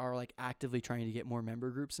while they are like actively trying to get more member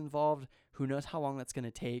groups involved, who knows how long that's going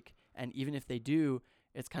to take. And even if they do,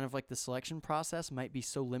 it's kind of like the selection process might be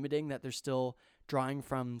so limiting that they're still drawing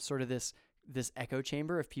from sort of this echo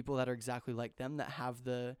chamber of people that are exactly like them, that have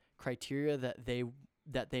the criteria that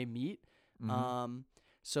they meet.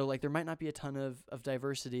 So like there might not be a ton of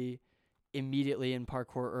diversity immediately in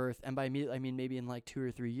Parkour Earth. And by immediately, I mean maybe in like 2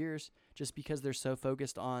 or 3 years, just because they're so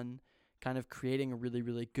focused on kind of creating a really,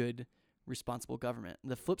 really good, responsible government.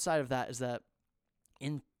 The flip side of that is that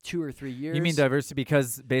in 2 or 3 years... You mean diversity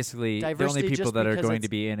because basically the only Diversity people just that are because going it's- to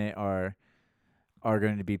be in it are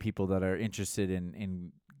going to be people that are interested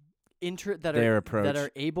in their approach that are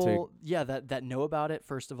able that know about it,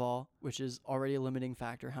 first of all, which is already a limiting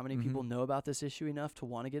factor. How many people know about this issue enough to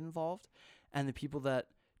want to get involved? And the people that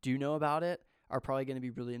do know about it are probably going to be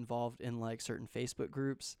really involved in like certain Facebook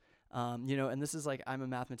groups. You know, and this is like, I'm a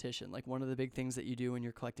mathematician. Like one of the big things that you do when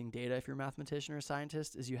you're collecting data, if you're a mathematician or a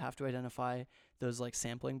scientist, is you have to identify those like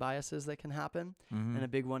sampling biases that can happen. And a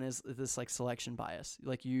big one is this like selection bias.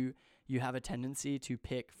 Like you have a tendency to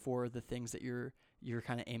pick for the things that you're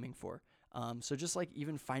kind of aiming for. So just like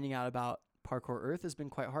even finding out about Parkour Earth has been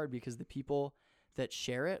quite hard because the people that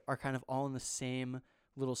share it are kind of all in the same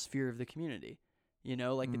little sphere of the community, you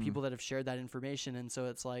know, like the people that have shared that information. And so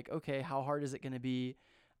it's like, okay, how hard is it going to be,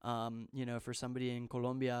 you know, for somebody in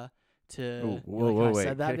Colombia to, I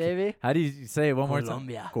said that, baby? How do you say it one more time?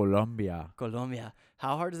 Colombia.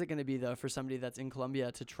 How hard is it going to be though for somebody that's in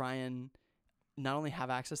Colombia to try and not only have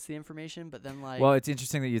access to the information, but then like... Well, it's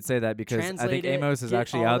interesting that you'd say that because I think translate it, Amos is get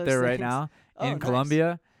actually all out those there right things. now Oh, in nice.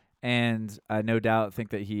 Colombia, and I no doubt think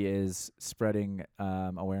that he is spreading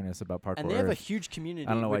awareness about Parkour And they have a Earth. huge community,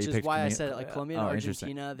 I don't know why which you is picked why I commu- said it. Like Colombia and oh, interesting.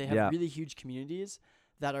 Argentina, they have Yeah. really huge communities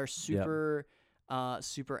that are super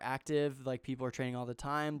active. Like people are training all the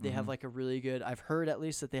time. They have like a really good, I've heard at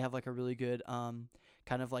least that they have like a really good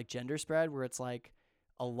kind of like gender spread where it's like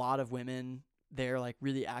a lot of women there like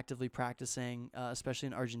really actively practicing, especially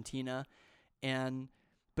in Argentina.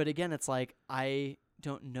 But again, it's like I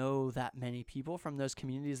don't know that many people from those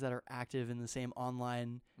communities that are active in the same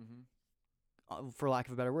online, for lack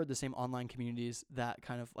of a better word, the same online communities that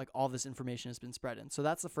kind of like all this information has been spread in. So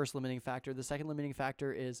that's the first limiting factor. The second limiting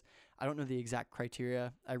factor is I don't know the exact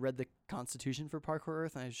criteria. I read the Constitution for Parkour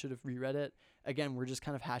Earth and I should have reread it. Again, we're just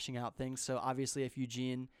kind of hashing out things. So obviously if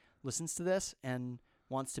Eugene listens to this and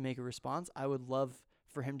wants to make a response, I would love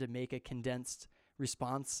for him to make a condensed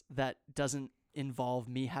response that doesn't involve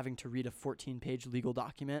me having to read a 14-page legal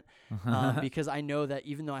document because I know that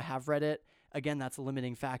even though I have read it, again, that's a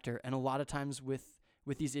limiting factor. And a lot of times with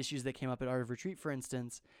these issues that came up at Art of Retreat, for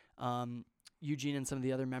instance, Eugene and some of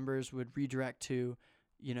the other members would redirect to,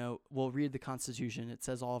 you know, we'll read the Constitution. It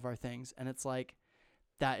says all of our things. And it's like,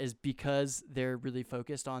 that is because they're really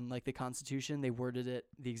focused on like the Constitution. They worded it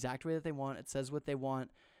the exact way that they want. It says what they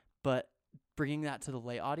want. But bringing that to the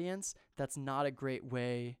lay audience, that's not a great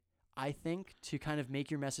way, I think, to kind of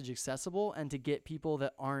make your message accessible and to get people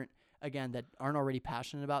that aren't already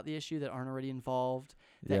passionate about the issue, that aren't already involved,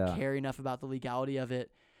 that care enough about the legality of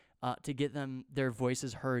it, to get their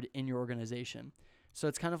voices heard in your organization. So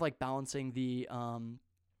it's kind of like balancing the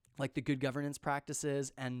like the good governance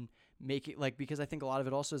practices and make it like, because I think a lot of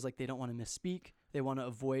it also is like they don't want to misspeak. They want to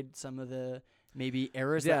avoid some of the maybe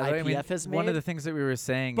errors that IPF has made. One of the things that we were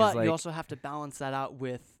saying but is like, you also have to balance that out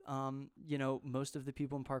with, you know, most of the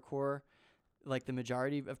people in parkour, like the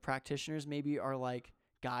majority of practitioners maybe are like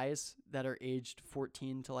guys that are aged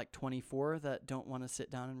 14 to like 24 that don't want to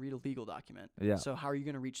sit down and read a legal document. Yeah. So how are you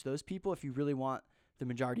going to reach those people if you really want the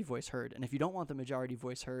majority voice heard? And if you don't want the majority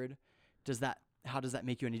voice heard, how does that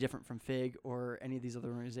make you any different from FIG or any of these other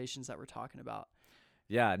organizations that we're talking about?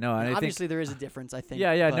 Yeah, no, and I obviously think there is a difference, I think.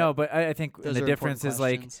 but I think those the are difference important is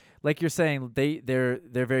questions. like you're saying, they're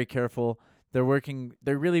very careful they're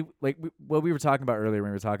really like what we were talking about earlier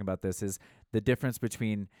when we were talking about this is the difference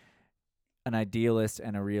between an idealist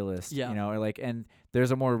and a realist, Yeah. you know, or like, and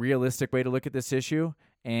there's a more realistic way to look at this issue,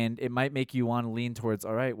 and it might make you want to lean towards,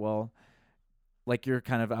 all right, well, like you're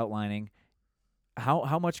kind of outlining,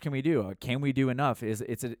 how much can we do? Can we do enough?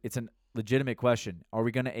 It's a legitimate question. Are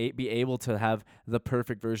we going to be able to have the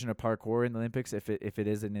perfect version of parkour in the Olympics if it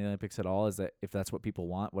is in the Olympics at all? Is that if that's what people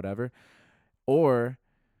want, whatever, or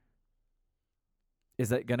is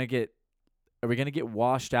that gonna get? Are we gonna get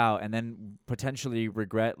washed out and then potentially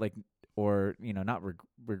regret, like, or not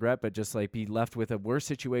regret, but just like be left with a worse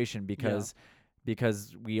situation because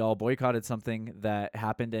we all boycotted something that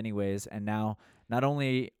happened anyways, and now not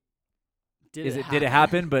only did it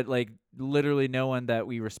happen, but like literally no one that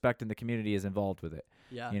we respect in the community is involved with it.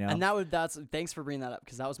 Yeah. You know? And that's thanks for bringing that up,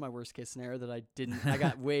 because that was my worst case scenario that I didn't. I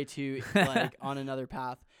got way too like on another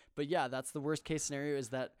path. But yeah, that's the worst case scenario, is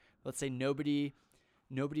that let's say nobody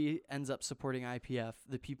ends up supporting IPF.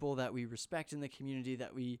 The people that we respect in the community,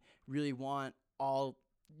 that we really want, all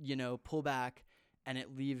pull back, and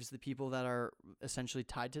it leaves the people that are essentially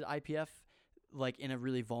tied to the IPF like in a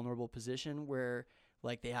really vulnerable position where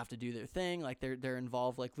like they have to do their thing, like they're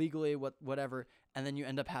involved like legally, whatever, and then you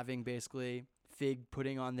end up having basically FIG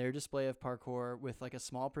putting on their display of parkour with like a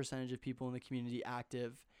small percentage of people in the community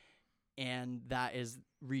active, and that is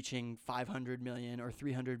reaching 500 million or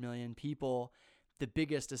 300 million people, the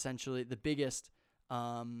biggest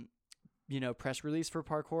press release for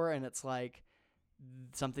parkour, and it's like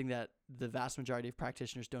something that the vast majority of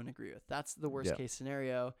practitioners don't agree with. That's the worst case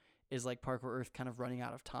scenario, is like Parkour Earth kind of running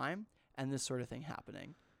out of time and this sort of thing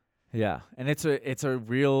happening. Yeah, and it's a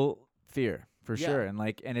real fear for sure, and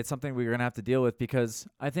it's something we're gonna have to deal with, because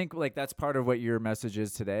I think like that's part of what your message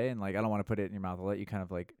is today, and like I don't want to put it in your mouth. I'll let you kind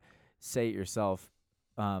of like say it yourself,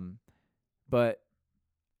 but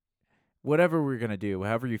whatever we're gonna do,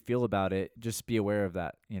 however you feel about it, just be aware of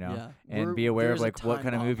that, and be aware of like what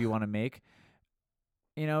kind of move you want to make.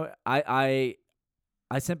 I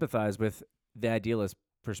sympathize with the idealist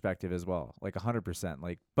perspective as well, like 100%,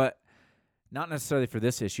 like, but not necessarily for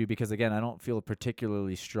this issue, because again, I don't feel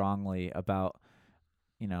particularly strongly about,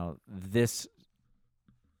 this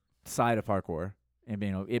side of parkour and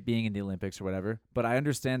it being in the Olympics or whatever. But I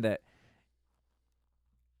understand that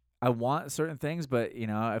I want certain things, but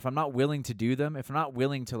if I'm not willing to do them, if I'm not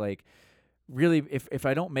willing to like really, if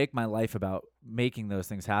I don't make my life about making those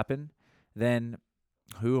things happen, then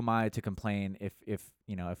who am I to complain if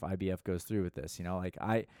IBF goes through with this? Like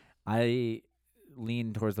I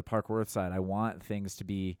lean towards the Parkour Earth side. I want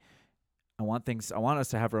us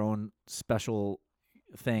to have our own special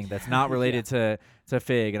thing that's not related to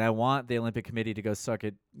FIG, and I want the Olympic Committee to go suck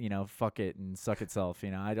it, fuck it and suck itself.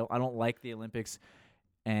 I don't like the Olympics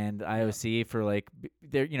and IOC for like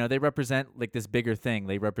they represent like this bigger thing.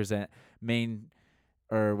 They represent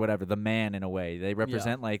or whatever, the man in a way. They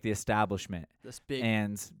represent like the establishment. This big,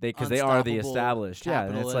 and because they are the established. Yeah,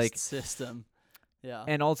 and it's like system. Yeah.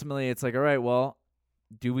 And ultimately it's like, all right, well,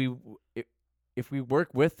 if we work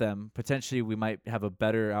with them, potentially we might have a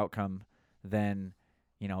better outcome than,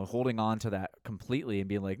 holding on to that completely and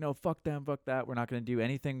being like, no, fuck them, fuck that. We're not going to do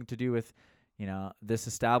anything to do with, this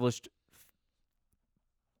established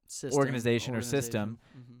organization or system.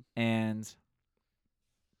 Mm-hmm. And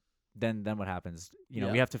then what happens?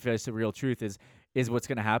 We have to face the real truth is what's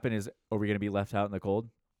going to happen is, are we going to be left out in the cold?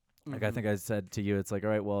 Mm-hmm. Like I think I said to you, it's like, all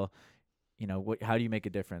right, well, how do you make a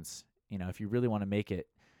difference? If you really want to make it,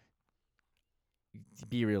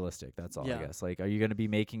 be realistic. That's all, I guess. Like, are you going to be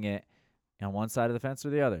making it on one side of the fence or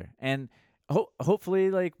the other? And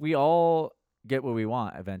hopefully, like, we all get what we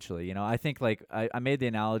want eventually. I think like I made the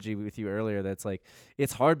analogy with you earlier that's like,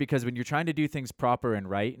 it's hard because when you're trying to do things proper and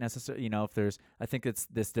right, necessarily, I think it's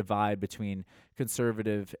this divide between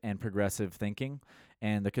conservative and progressive thinking.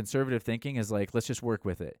 And the conservative thinking is like, let's just work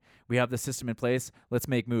with it. We have the system in place. Let's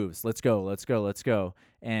make moves. Let's go. Let's go. Let's go.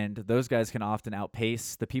 And those guys can often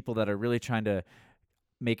outpace the people that are really trying to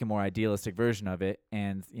make a more idealistic version of it.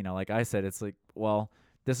 And, like I said, it's like, well,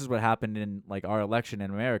 this is what happened in like our election in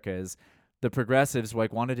America is the progressives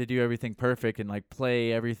like wanted to do everything perfect and like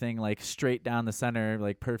play everything like straight down the center,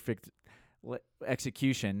 like perfect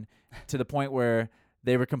execution to the point where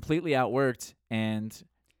they were completely outworked and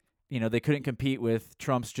they couldn't compete with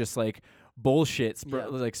Trump's just like bullshit spray,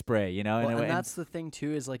 Well, and that's the thing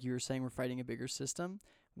too, is like you were saying, we're fighting a bigger system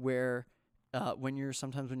where when you're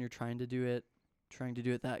trying to do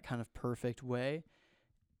it that kind of perfect way,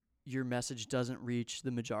 your message doesn't reach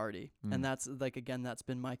the majority. And that's like, again, that's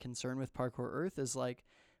been my concern with Parkour Earth is like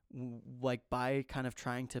by kind of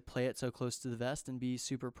trying to play it so close to the vest and be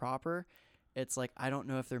super proper, it's like I don't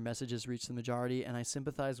know if their messages reach the majority, and I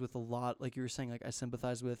sympathize with a lot, like you were saying, like I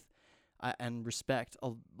sympathize with and respect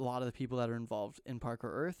a lot of the people that are involved in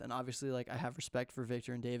Parkour Earth, and obviously like I have respect for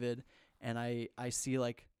Victor and David, and I see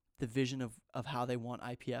like the vision of how they want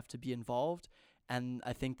IPF to be involved, and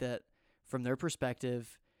I think that from their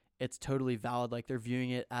perspective, it's totally valid. Like they're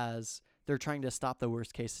viewing it as they're trying to stop the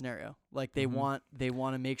worst case scenario. Like they want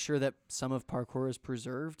to make sure that some of parkour is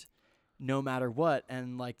preserved no matter what.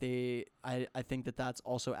 And like I think that that's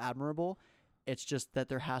also admirable. It's just that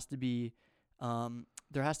there has to be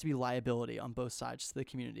liability on both sides to the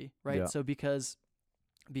community, right? Yeah. So because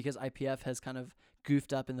IPF has kind of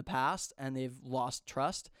goofed up in the past and they've lost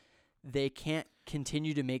trust, they can't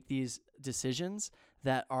continue to make these decisions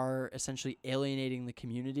that are essentially alienating the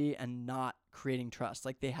community and not creating trust.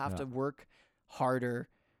 Like they have to work harder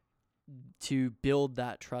to build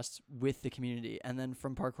that trust with the community. And then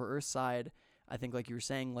from Parkour Earth side, I think like you were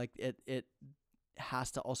saying, like it has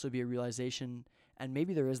to also be a realization, and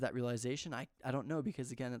maybe there is that realization. I don't know,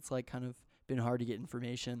 because again, it's like kind of been hard to get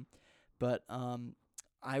information, but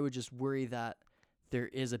I would just worry that there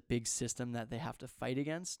is a big system that they have to fight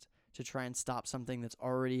against to try and stop something that's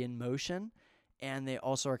already in motion. And they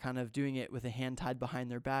also are kind of doing it with a hand tied behind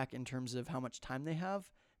their back in terms of how much time they have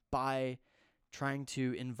by trying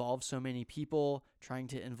to involve so many people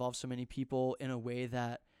in a way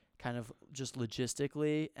that kind of just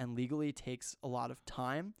logistically and legally takes a lot of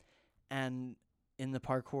time. And in the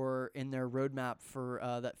parkour, in their roadmap for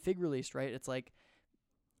that Fig released, right, it's like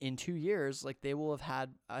in 2 years, like they will have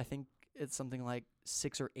had, I think it's something like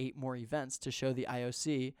 6 or 8 more events to show the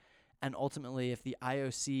IOC. And ultimately, if the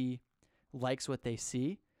IOC likes what they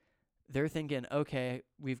see, they're thinking, okay,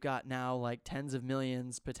 we've got now like tens of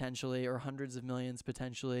millions potentially or hundreds of millions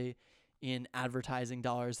potentially in advertising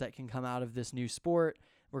dollars that can come out of this new sport.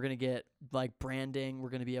 We're going to get like branding. We're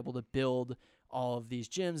going to be able to build all of these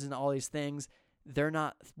gyms and all these things. They're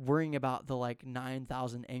not worrying about the like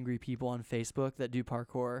 9,000 angry people on Facebook that do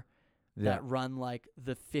parkour that run like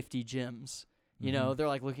the 50 gyms. You know, they're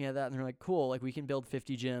like looking at that and they're like, cool, like we can build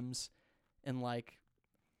 50 gyms in like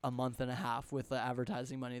a month and a half with the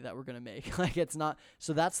advertising money that we're going to make. Like it's not,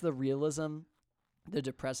 so that's the realism, the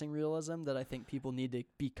depressing realism that I think people need to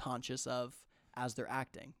be conscious of as they're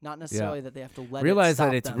acting. Not necessarily that they have to realize it stop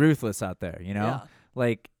that it's them. ruthless out there, you know? Yeah.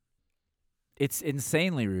 Like it's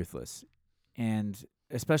insanely ruthless. And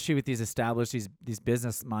especially with these established, these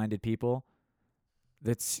business-minded people,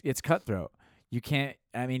 it's cutthroat. You can't,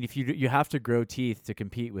 I mean, if you have to grow teeth to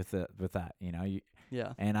compete with that, you know?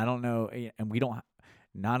 Yeah. And I don't know, and we don't,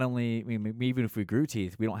 not only, I mean, even if we grew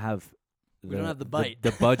teeth, we don't have the bite.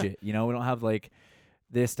 the budget, you know? We don't have like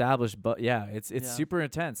the established, but yeah, it's super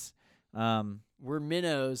intense. We're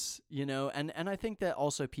minnows, you know, and I think that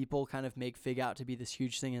also people kind of make Fig out to be this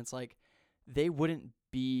huge thing. And it's like, they wouldn't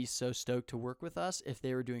be so stoked to work with us if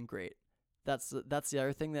they were doing great. That's the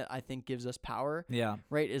other thing that I think gives us power. Yeah.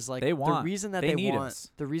 Right. Is like the reason that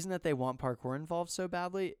they want parkour involved so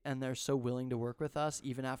badly and they're so willing to work with us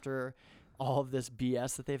even after all of this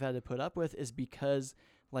BS that they've had to put up with is because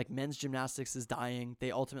like men's gymnastics is dying.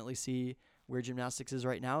 They ultimately see where gymnastics is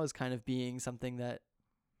right now as kind of being something that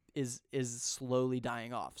is slowly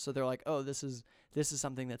dying off. So they're like, oh, this is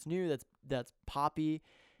something that's new, that's poppy.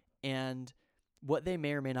 And what they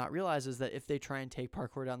may or may not realize is that if they try and take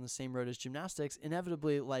parkour down the same road as gymnastics,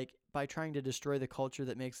 inevitably, like by trying to destroy the culture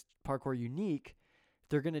that makes parkour unique,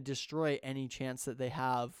 they're going to destroy any chance that they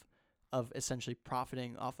have of essentially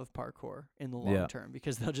profiting off of parkour in the long term,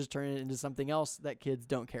 because they'll just turn it into something else that kids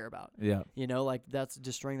don't care about. Yeah. You know, like that's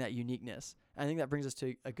destroying that uniqueness. I think that brings us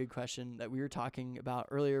to a good question that we were talking about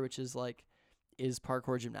earlier, which is like, is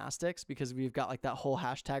parkour gymnastics? Because we've got like that whole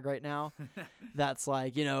hashtag right now that's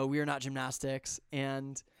like, you know, we are not gymnastics,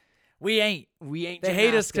 and we ain't they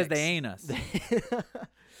hate us because they ain't us.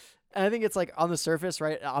 And I think it's like on the surface,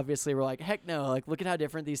 right? Obviously we're like, heck no, like look at how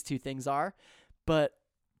different these two things are. But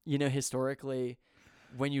you know, historically,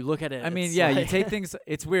 when you look at it, I mean, like you take things,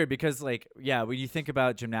 it's weird because like, when you think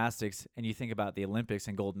about gymnastics and you think about the Olympics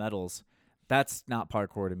and gold medals, that's not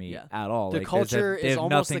parkour to me at all. The like, culture is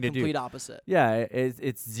almost the complete opposite. Yeah,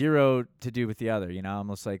 it's zero to do with the other, you know,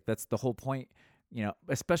 almost like that's the whole point, you know,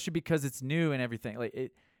 especially because it's new and everything.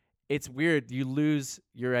 Like it's weird. You lose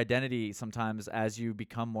your identity sometimes as you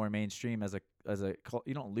become more mainstream as a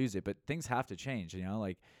you don't lose it, but things have to change, you know,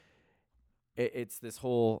 like it's this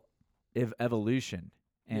whole evolution,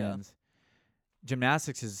 and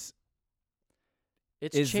gymnastics is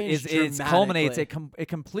culminates. It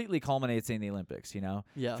completely culminates in the Olympics. You know,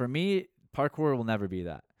 for me, parkour will never be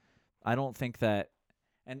that. I don't think that.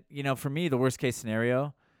 And you know, for me, the worst case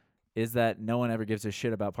scenario is that no one ever gives a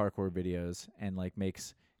shit about parkour videos and like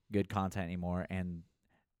makes good content anymore. And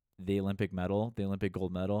the Olympic medal, the Olympic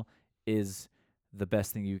gold medal, is the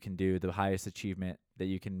best thing you can do, the highest achievement that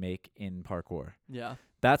you can make in parkour. Yeah.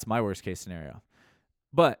 That's my worst case scenario.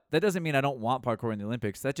 But that doesn't mean I don't want parkour in the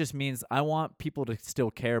Olympics. That just means I want people to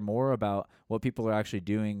still care more about what people are actually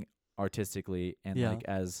doing artistically and like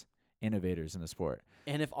as innovators in the sport.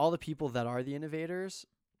 And if all the people that are the innovators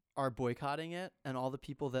are boycotting it, and all the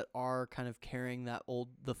people that are kind of carrying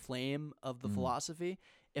the flame of the philosophy,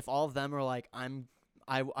 if all of them are like,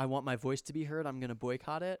 I want my voice to be heard, I'm going to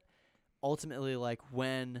boycott it. Ultimately, like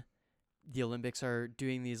when the Olympics are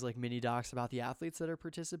doing these like mini docs about the athletes that are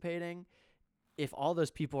participating, if all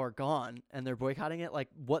those people are gone and they're boycotting it, like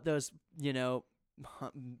what those,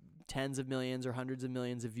 tens of millions or hundreds of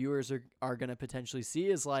millions of viewers are going to potentially see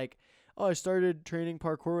is like, oh, I started training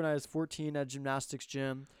parkour when I was 14 at a gymnastics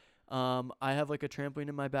gym. I have like a trampoline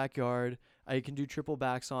in my backyard. I can do triple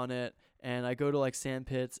backs on it. And I go to like sand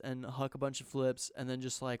pits and huck a bunch of flips and then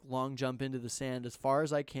just like long jump into the sand as far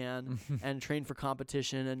as I can and train for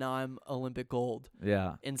competition. And now I'm Olympic gold.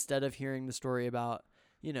 Yeah. Instead of hearing the story about,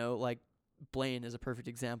 like Blaine is a perfect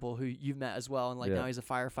example who you've met as well. And like now he's a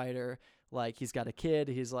firefighter. Like he's got a kid.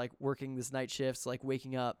 He's like working this night shifts, like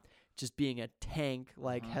waking up, just being a tank,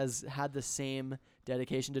 like has had the same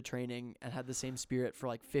dedication to training and had the same spirit for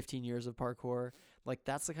like 15 years of parkour. Like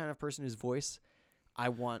that's the kind of person whose voice I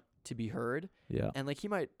want to be heard. Yeah. And like he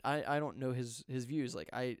might, I don't know his views. Like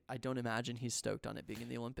I don't imagine he's stoked on it being in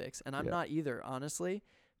the Olympics. And I'm not either, honestly.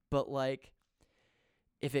 But like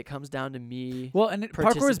if it comes down to me, well, and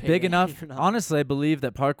parkour is big enough. not. Honestly, I believe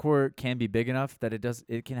that parkour can be big enough that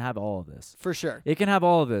it can have all of this. For sure. It can have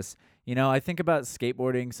all of this. I think about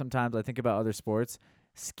skateboarding sometimes. I think about other sports.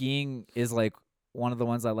 Skiing is like one of the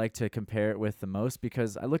ones I like to compare it with the most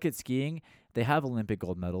because I look at skiing. They have Olympic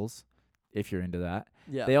gold medals, if you're into that.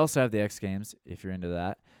 Yeah. They also have the X Games, if you're into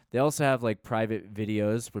that. They also have like private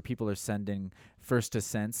videos where people are sending first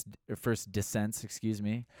descents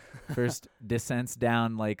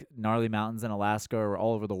down like gnarly mountains in Alaska or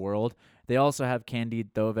all over the world. They also have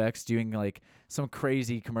Candide Thovex doing like some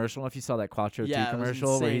crazy commercial. I don't know if you saw that Quattro 2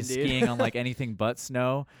 commercial where he's skiing on like anything but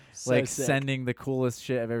snow, like sick. sending the coolest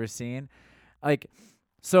shit I've ever seen. Like,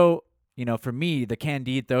 so, for me, the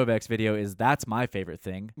Candide Thovex video that's my favorite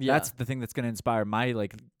thing. Yeah. That's the thing that's going to inspire my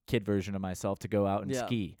like kid version of myself to go out and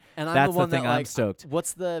ski. And I'm that's the one thing that, I'm like, stoked.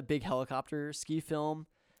 What's the big helicopter ski film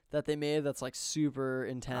that they made that's like super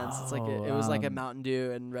intense? It's like it was like a Mountain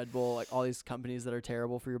Dew and Red Bull, like all these companies that are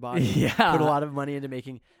terrible for your body. Yeah. Put a lot of money into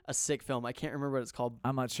making a sick film. I can't remember what it's called.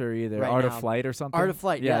 I'm not sure either. Right Art now. of Flight or something? Art of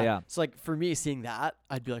Flight, yeah. So like for me seeing that,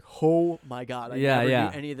 I'd be like, oh my God, I never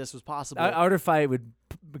knew any of this was possible. Art of Flight would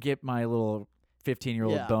get my little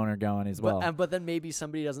 15-year-old boner going as well. But then maybe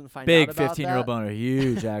somebody doesn't find out Big about 15-year-old that. boner.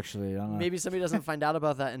 Huge, actually. I don't know. Maybe somebody doesn't find out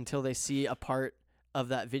about that until they see a part of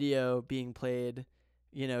that video being played,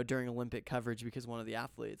 during Olympic coverage because one of the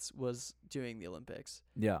athletes was doing the Olympics.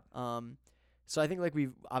 Yeah. So I think like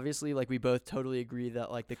we both totally agree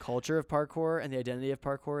that like the culture of parkour and the identity of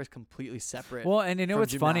parkour is completely separate. Well, and from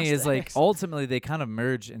what's funny is like gymnastics. ultimately they kind of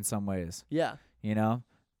merge in some ways. Yeah.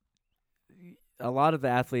 A lot of the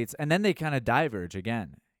athletes, and then they kind of diverge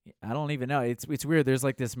again. I don't even know. It's weird. There's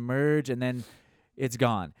like this merge, and then it's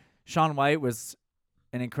gone. Shaun White was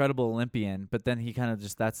an incredible Olympian, but then he kind of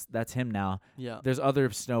just that's him now. Yeah. There's other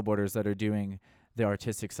snowboarders that are doing the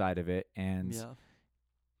artistic side of it, and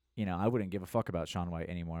I wouldn't give a fuck about Shaun White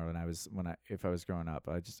anymore if I was growing up.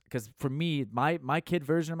 Because for me, my kid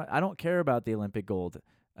version, I don't care about the Olympic gold.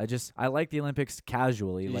 I like the Olympics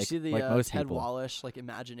casually. Did like you see the like most Ted people. Wallish like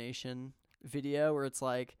imagination video where it's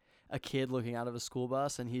like a kid looking out of a school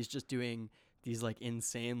bus and he's just doing these like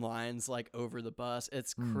insane lines like over the bus.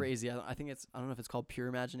 It's crazy. I don't know if it's called Pure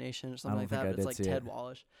Imagination or something like that. But it's like Ted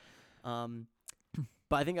Wallish.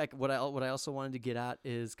 But I think like what I also wanted to get at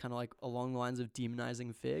is kind of like along the lines of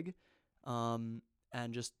demonizing FIG, and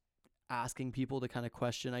just asking people to kind of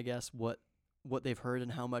question, I guess, what they've heard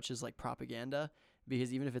and how much is like propaganda,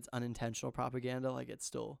 because even if it's unintentional propaganda, like it's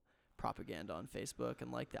still propaganda on Facebook,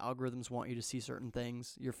 and like the algorithms want you to see certain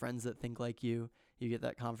things. Your friends that think like you get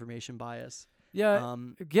that confirmation bias. Yeah,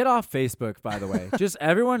 get off Facebook, by the way. Just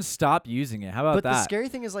everyone stop using it. How about but that? The scary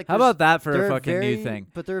thing is like, how about that for there a are fucking new thing?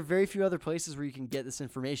 But there are very few other places where you can get this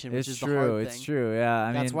information, which It's is true. the hard thing. It's true. Yeah,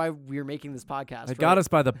 I That's mean, why we're making this podcast. it got us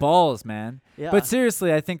by the balls, man. Yeah. But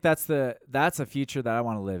seriously, I think that's a future that I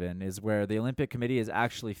want to live in, is where the Olympic Committee is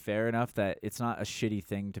actually fair enough that it's not a shitty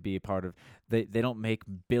thing to be a part of. They don't make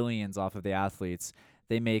billions off of the athletes.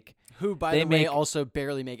 They make who, by the way, also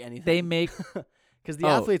barely make anything. They make because the Oh.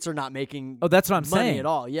 athletes are not making Oh, that's what I'm money saying. at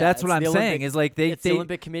all. Yeah, that's what it's I'm the saying Olympic- is like it's the they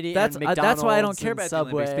Olympic Committee that's and McDonald's that's why I don't care and about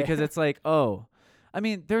Subway. the Olympics, because it's like, oh, I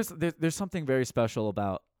mean, there's something very special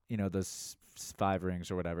about, you know, the 5 rings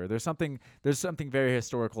or whatever. There's something very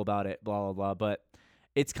historical about it, blah blah blah. But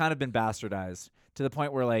it's kind of been bastardized to the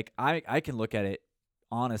point where like I can look at it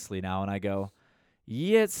honestly now and I go,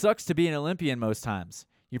 yeah, it sucks to be an Olympian most times.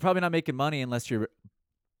 You're probably not making money unless you're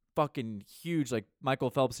fucking huge like Michael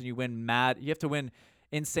Phelps and you have to win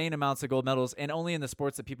insane amounts of gold medals, and only in the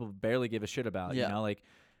sports that people barely give a shit about. Yeah. You know, like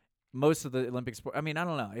most of the Olympic sport. I mean, I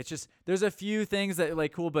don't know. It's just there's a few things that are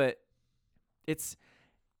like cool, but it's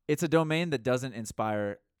a domain that doesn't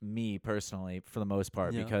inspire me personally for the most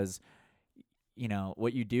part, Yeah. because you know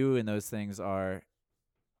what you do in those things are.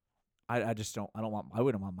 I just don't. I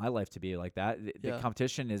wouldn't want my life to be like that. The Yeah.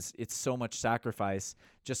 competition it's so much sacrifice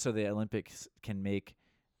just so the Olympics can make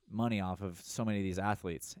money off of so many of these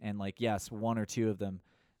athletes. And like, yes, 1 or 2 of them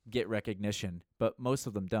get recognition, but most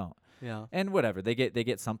of them don't. Yeah. And whatever, they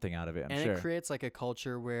get something out of it, I'm And sure. it creates like a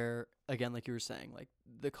culture where, again, like you were saying, like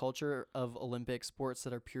the culture of Olympic sports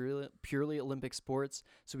that are purely Olympic sports.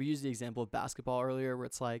 So we used the example of basketball earlier, where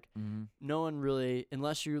it's like Mhm. no one really,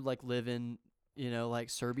 unless you like live in, you know, like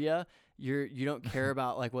Serbia, you don't care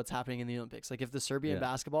about like what's happening in the Olympics. Like if the Serbian Yeah.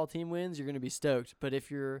 basketball team wins, you're gonna be stoked. But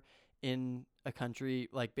if you're in a country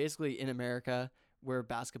like basically in America where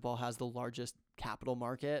basketball has the largest capital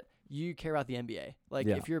market, you care about the NBA. Like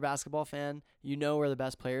Yeah. if you're a basketball fan, you know where the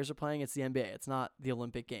best players are playing. It's the NBA. It's not the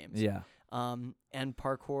Olympic Games. Yeah. And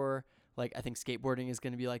parkour, like I think skateboarding is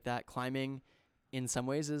going to be like that. Climbing in some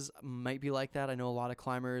ways might be like that. I know a lot of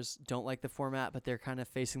climbers don't like the format, but they're kind of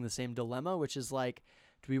facing the same dilemma, which is like,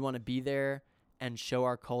 do we want to be there and show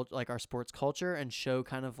our like our sports culture and show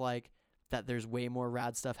kind of like that there's way more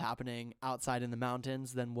rad stuff happening outside in the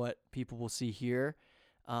mountains than what people will see here.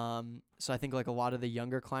 So I think like a lot of the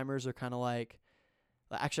younger climbers are kind of like,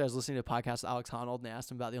 actually I was listening to a podcast with Alex Honnold and they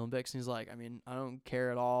asked him about the Olympics and he's like, I mean, I don't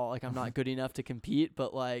care at all. Like I'm not good enough to compete,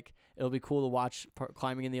 but like it'll be cool to watch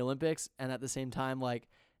climbing in the Olympics. And at the same time, like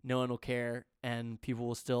no one will care and people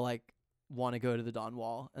will still like want to go to the Dawn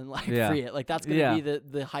Wall and like Yeah. free it. Like that's going to Yeah. be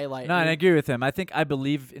the highlight. No, and I agree with him. I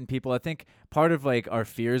believe in people. I think part of like our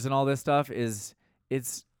fears and all this stuff is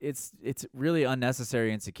it's really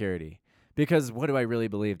unnecessary insecurity. Because what do I really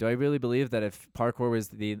believe? Do I really believe that if parkour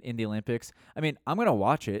was in the Olympics, I mean, I'm gonna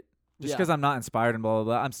watch it just Yeah. because I'm not inspired and blah blah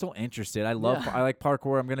blah. I'm still interested. I love Yeah. I like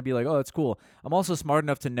parkour. I'm gonna be like, oh, that's cool. I'm also smart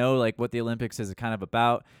enough to know like what the Olympics is kind of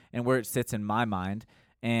about and where it sits in my mind,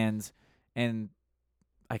 and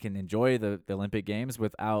I can enjoy the Olympic Games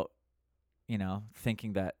without, you know,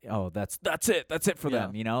 thinking that, oh, that's it for Yeah.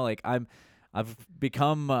 them. You know, like I've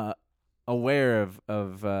become aware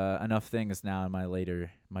of enough things now in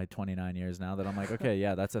my 29 years now that I'm like, okay,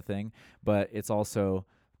 yeah, that's a thing, but it's also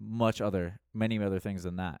many other things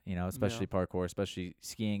than that, you know, especially parkour, especially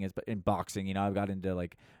skiing, in boxing. You know, I've got into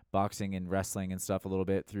like boxing and wrestling and stuff a little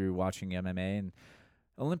bit through watching MMA, and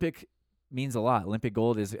Olympic means a lot. Olympic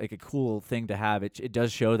gold is like a cool thing to have. It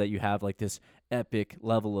does show that you have like this epic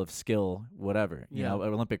level of skill, whatever, you know,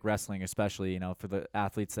 Olympic wrestling, especially, you know, for the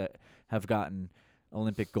athletes that have gotten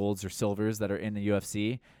Olympic golds or silvers that are in the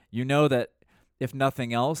UFC, you know that if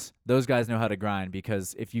nothing else, those guys know how to grind,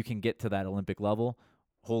 because if you can get to that Olympic level,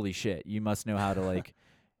 holy shit, you must know how to like,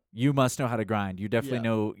 you must know how to grind. You definitely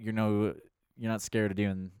know, you're not scared of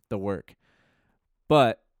doing the work,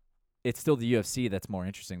 but it's still the UFC that's more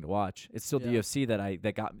interesting to watch. It's still the UFC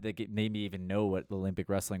that made me even know what Olympic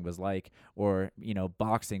wrestling was like, or, you know,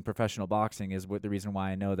 boxing, professional boxing is the reason why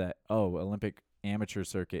I know that, oh, Olympic amateur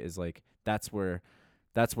circuit is like, that's where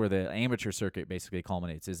the amateur circuit basically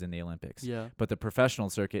culminates, is in the Olympics. Yeah. But the professional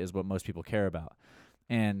circuit is what most people care about.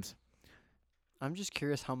 And I'm just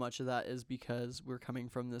curious how much of that is because we're coming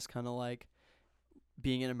from this kind of like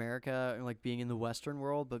being in America and like being in the Western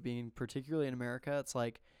world, but being particularly in America, it's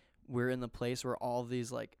like we're in the place where all of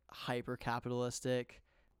these like hyper capitalistic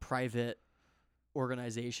private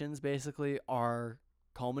organizations basically are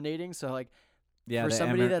culminating. So like yeah, for the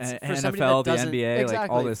somebody NFL, the NBA, exactly, like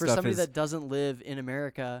all this for stuff somebody is that doesn't live in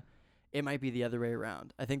America, it might be the other way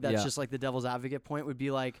around. I think that's just like the devil's advocate point would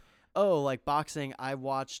be like, oh, like boxing, I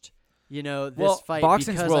watched, you know, this fight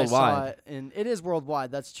boxing's because worldwide. I saw it, and it is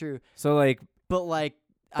worldwide. That's true. So like, But like,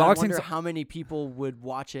 I boxing's- wonder how many people would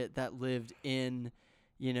watch it that lived in,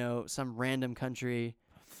 you know, some random country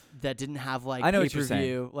that didn't have like I know what pay you're per saying.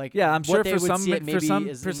 view. Like, yeah, I'm what sure they for would some see it maybe is in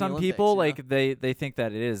the some Olympics, people, you know? like they think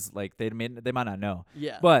that it is like they might not know,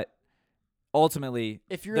 yeah. but ultimately,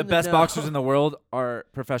 if you're the in best know- boxers in the world are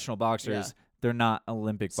professional boxers. Yeah. They're not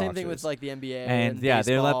Olympic Same boxers. thing with like the NBA And, and yeah,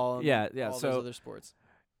 they're baseball yeah, and yeah, all so- those other sports.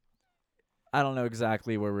 I don't know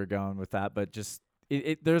exactly where we're going with that, but just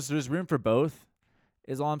there's room for both,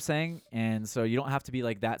 is all I'm saying, and so you don't have to be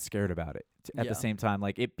like that scared about it. At the Yeah. same time,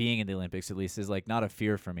 like it being in the Olympics at least is like not a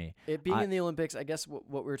fear for me. It being I- in the Olympics, I guess what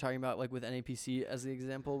we were talking about, like with NAPC as the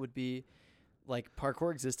example, would be like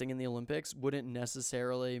parkour existing in the Olympics wouldn't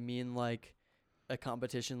necessarily mean like a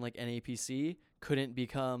competition like NAPC couldn't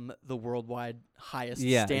become the worldwide highest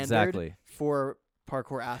Yeah, standard exactly. for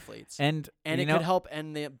parkour athletes. And And you it know, could help,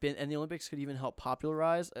 and the Olympics could even help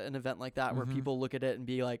popularize an event like that, where Mhm. people look at it and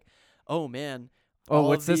be like, "Oh man, oh, all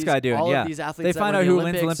what's of this these- guy doing? All Yeah, of these athletes they that find were out in the who wins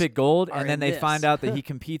Olympics Olympic gold, are and then in they this." find out that he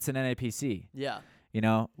competes in NAPC. Yeah, You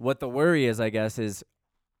know what the worry is, I guess, is,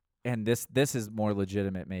 and this is more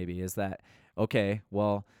legitimate maybe, is that okay?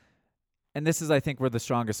 Well, and this is I think where the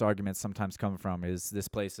strongest arguments sometimes come from is this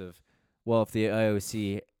place of, well, if the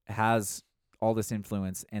IOC has all this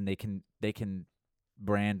influence and they can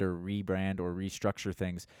brand or rebrand or restructure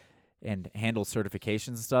things and handle certifications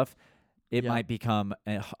and stuff, it Yeah. might become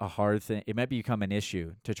a hard thing. It might become an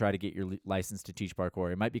issue to try to get your license to teach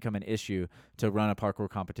parkour. It might become an issue to run a parkour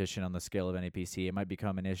competition on the scale of NAPC. It might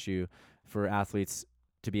become an issue for athletes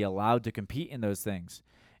to be allowed to compete in those things.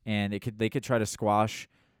 And they could try to squash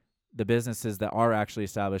the businesses that are actually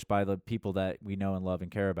established by the people that we know and love and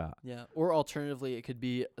care about. yeah. Or alternatively, it could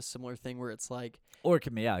be a similar thing where it's like, Or it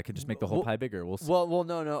could just make the whole Well- pie bigger. We'll see. well,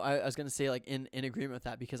 no. I was gonna say like in agreement with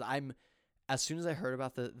that, because as soon as I heard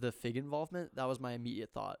about the FIG involvement, that was my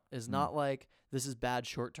immediate thought. Is not like this is bad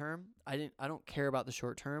short term. I don't care about the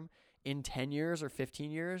short term. In 10 years or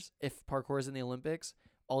 15 years, if parkour is in the Olympics,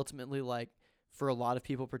 ultimately, like for a lot of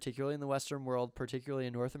people, particularly in the Western world, particularly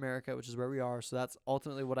in North America, which is where we are, so that's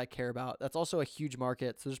ultimately what I care about. That's also a huge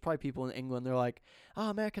market. So there's probably people in England, they're like, oh,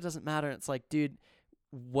 America doesn't matter. And it's like, dude,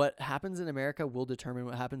 what happens in America will determine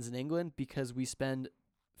what happens in England, because we spend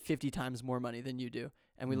 50 times more money than you do,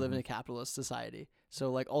 and we live in a capitalist society. So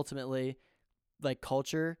like ultimately, like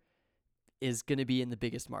culture is going to be in the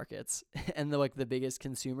biggest markets and the biggest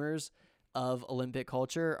consumers of Olympic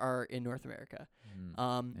culture are in North America.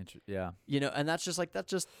 Yeah. You know, and that's just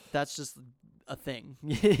a thing.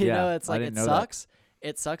 you Yeah, know, it's I like didn't it know that. sucks.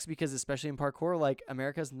 It sucks because especially in parkour, like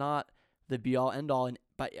America's not the be all end all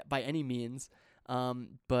by any means.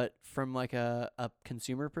 But from like a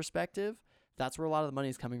consumer perspective, that's where a lot of the money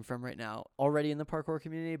is coming from right now, already in the parkour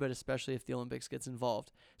community, but especially if the Olympics gets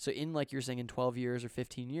involved. So in, like you're saying, in 12 years or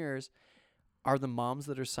 15 years, are the moms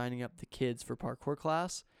that are signing up the kids for parkour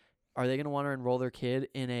class, are they going to want to enroll their kid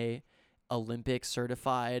in a Olympic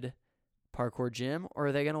certified parkour gym, or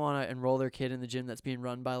are they going to want to enroll their kid in the gym that's being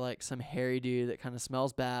run by like some hairy dude that kind of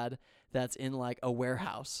smells bad, that's in like a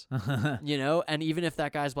warehouse? You know, and even if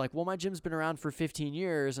that guy's like, well, my gym's been around for 15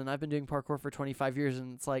 years and I've been doing parkour for 25 years,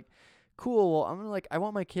 and it's like, cool, well, I'm gonna I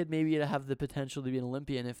want my kid maybe to have the potential to be an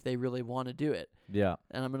Olympian if they really want to do it, Yeah.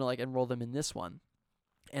 and I'm gonna like enroll them in this one.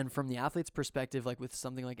 And from the athlete's perspective, like with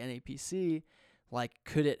something like NAPC, like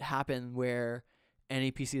could it happen where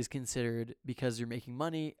NAPC is considered, because you're making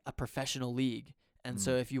money, a professional league? And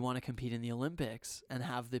so if you want to compete in the Olympics and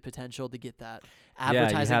have the potential to get that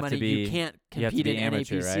advertising have to money, you be- can't you have to compete be in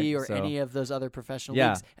amateur, NAPC right? or So- any of those other professional Yeah,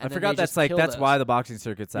 leagues. I And then forgot they that's just like kill that's those. why the boxing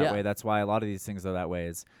circuit's that Yeah. way. That's why a lot of these things are that way.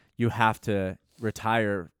 Is you have to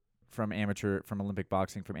retire from Olympic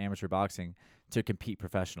boxing, from amateur boxing to compete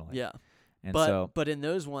professionally. Yeah. And But so but in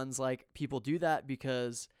those ones, like people do that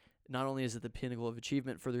because not only is it the pinnacle of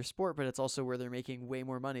achievement for their sport, but it's also where they're making way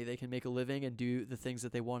more money. They can make a living and do the things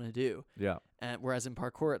that they want to do. yeah, And whereas in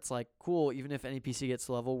parkour, it's like, cool, even if NAPC gets to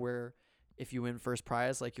the level where if you win first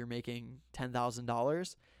prize, like you're making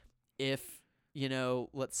 $10,000. If, you know,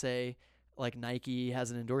 let's say like Nike has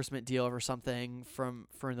an endorsement deal or something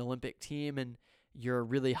for an Olympic team, and you're a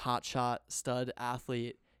really hotshot stud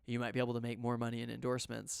athlete, you might be able to make more money in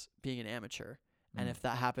endorsements being an amateur. And if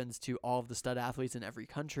that happens to all of the stud athletes in every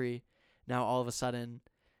country, now all of a sudden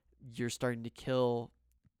you're starting to kill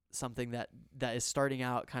something that is starting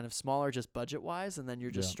out kind of smaller just budget wise, and then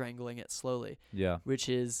you're just Yeah. strangling it slowly, yeah, which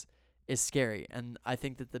is scary. And I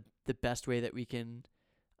think that the best way that we can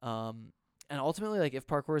and ultimately, like if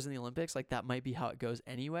parkour is in the Olympics, like that might be how it goes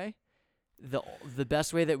anyway. The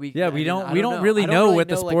best way that we yeah. I We mean, don't I we don't don't really I don't know really what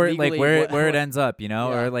the know, sport like legally where it what- ends up, you know,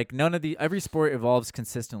 Yeah. or like every sport evolves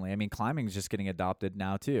consistently. I mean, climbing is just getting adopted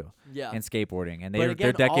now too, yeah. and skateboarding, and But they're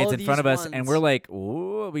again, decades all in of front of these us, and ones- we're like,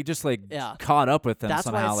 ooh, we just like Yeah. caught up with them That's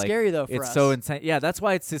somehow. why it's like scary though for it's us. so insane. Yeah, that's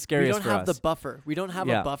why it's the We scariest don't for have us. the buffer. We don't have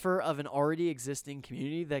Yeah. a buffer of an already existing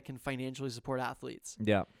community that can financially support athletes.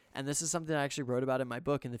 Yeah. And this is something I actually wrote about in my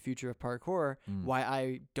book, In the Future of Parkour, Mm. why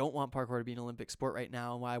I don't want parkour to be an Olympic sport right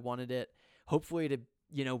now, and why I wanted it hopefully to,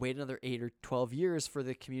 you know, wait another 8 or 12 years for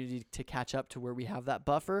the community to catch up to where we have that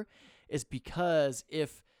buffer, is because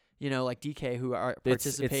if, like DK who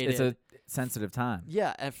participated. It's a sensitive time.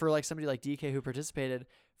 Yeah, and for like somebody like DK who participated,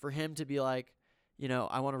 for him to be like,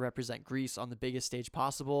 I want to represent Greece on the biggest stage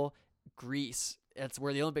possible. Greece, that's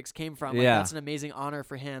where the Olympics came from. Like, that's an amazing honor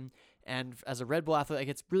for him. And as a Red Bull athlete, like,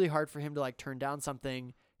 it's really hard for him to like turn down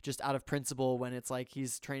something just out of principle when it's like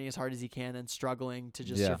he's training as hard as he can and struggling to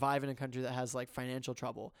just survive in a country that has like financial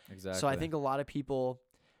trouble. Exactly. So I think a lot of people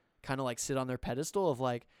kind of like sit on their pedestal of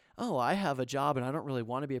like, oh, I have a job and I don't really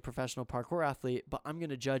want to be a professional parkour athlete, but I'm going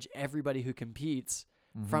to judge everybody who competes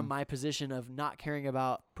from my position of not caring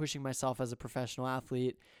about pushing myself as a professional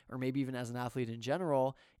athlete or maybe even as an athlete in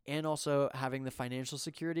general, and also having the financial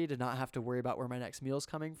security to not have to worry about where my next meal is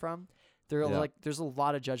coming from. There's a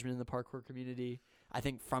lot of judgment in the parkour community, I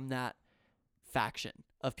think, from that faction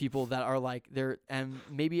of people that are like and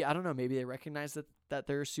maybe, I don't know, maybe they recognize that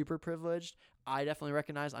they're super privileged. I definitely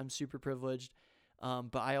recognize I'm super privileged.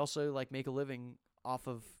 But I also like make a living off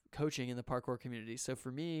of coaching in the parkour community. So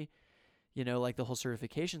for me, like the whole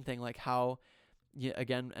certification thing, like how,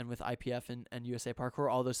 again, and with IPF and USA Parkour,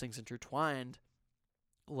 all those things intertwined,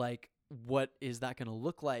 like what is that going to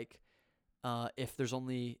look like if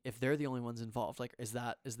they're the only ones involved? Like, is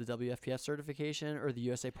the WFPF certification or the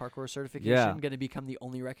USA Parkour certification going to become the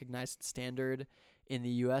only recognized standard in the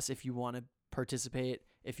US if you want to participate,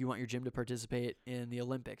 if you want your gym to participate in the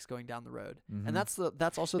Olympics going down the road? And that's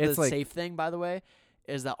also the safe thing, by the way,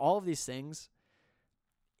 is that all of these things,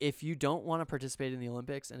 if you don't want to participate in the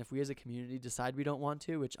Olympics, and if we as a community decide we don't want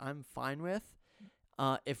to, which I'm fine with,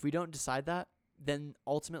 if we don't decide that, then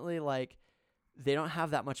ultimately, like, they don't have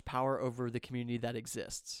that much power over the community that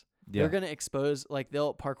exists. They're going to expose, like,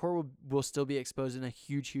 parkour will still be exposed in a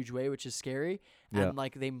huge way, which is scary. And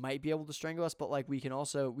like, they might be able to strangle us, but like, we could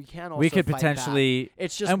fight potentially back.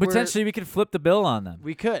 It's just, and potentially we could flip the bill on them.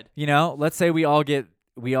 We could, let's say we all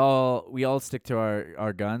stick to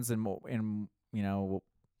our guns and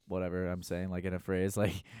whatever I'm saying, like in a phrase,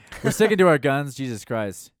 like we're sticking to our guns. Jesus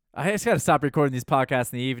Christ. I just got to stop recording these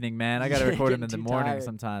podcasts in the evening, man. I got to record them in the morning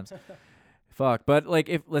sometimes. Fuck. But like,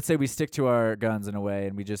 if let's say we stick to our guns in a way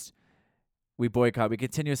and we boycott, we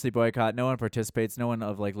continuously boycott, no one participates, no one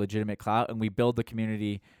of like legitimate clout, and we build the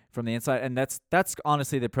community from the inside. And that's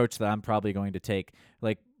honestly the approach that I'm probably going to take.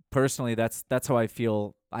 Like, personally, that's how I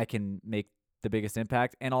feel I can make the biggest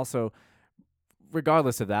impact. And also,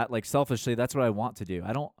 regardless of that, like, selfishly, that's what I want to do.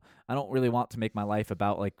 I don't really want to make my life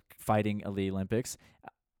about like fighting at the Olympics.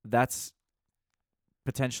 That's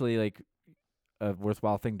potentially like a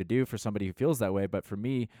worthwhile thing to do for somebody who feels that way. But for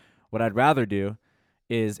me, what I'd rather do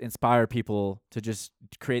is inspire people to just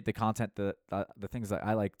create the content that the things that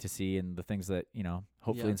I like to see, and the things that,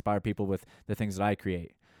 hopefully inspire people with the things that I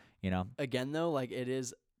create, Again, though, like, it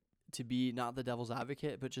is to be not the devil's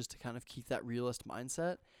advocate, but just to kind of keep that realist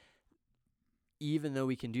mindset. Even though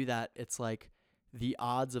we can do that, it's like the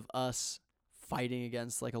odds of us fighting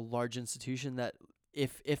against like a large institution that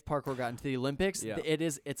if parkour got into the Olympics,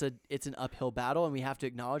 it's an uphill battle, and we have to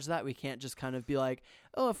acknowledge that. We can't just kind of be like,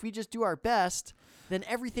 oh, if we just do our best, then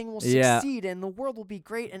everything will succeed and the world will be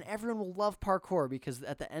great and everyone will love parkour. Because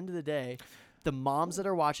at the end of the day, the moms that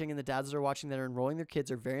are watching and the dads that are watching that are enrolling their kids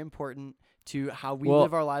are very important to how we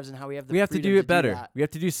live our lives and how we have the freedom to do it. We have to do it better. We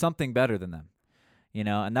have to do something better than them.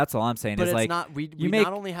 And that's all I'm saying. But is it's like, not. We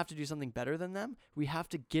not only have to do something better than them, we have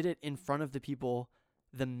to get it in front of the people,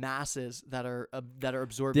 the masses that are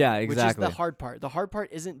absorbing. Yeah, exactly. Which is the hard part. The hard part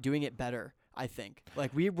isn't doing it better, I think.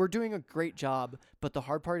 Like, we're doing a great job, but the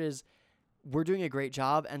hard part is we're doing a great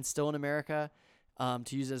job, and still in America,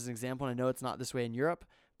 to use as an example, and I know it's not this way in Europe,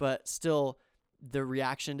 but still the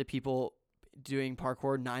reaction to people doing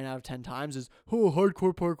parkour 9 out of 10 times is, oh,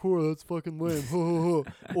 hardcore parkour, that's fucking lame.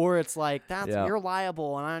 Or it's like, you're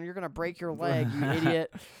liable and you're gonna break your leg, you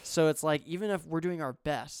idiot. So it's like, even if we're doing our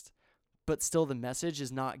best, but still the message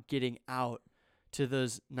is not getting out to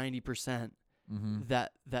those 90%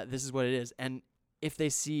 that this is what it is. And if they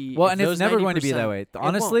see, and it's never going to be that way.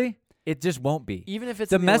 Honestly, it just won't be. Even if it's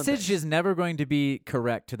the in message Olympics. is never going to be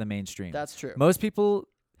correct to the mainstream. That's true. Most people,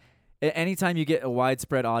 anytime you get a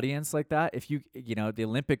widespread audience like that, if the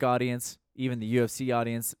Olympic audience, even the UFC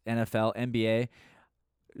audience, NFL, NBA,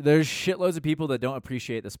 there's shitloads of people that don't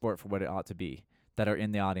appreciate the sport for what it ought to be, that are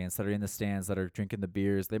in the audience, that are in the stands, that are drinking the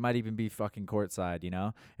beers. They might even be fucking courtside,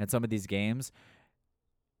 and some of these games.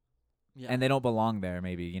 Yeah. And they don't belong there,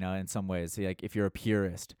 maybe, in some ways. Like, if you're a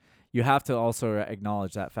purist, you have to also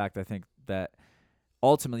acknowledge that fact. I think that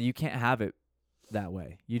ultimately you can't have it that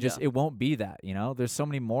way. It won't be that, There's so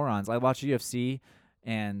many morons. I watch UFC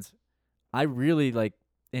and I really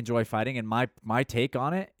enjoy fighting, and my take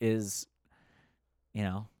on it is,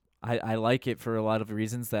 I like it for a lot of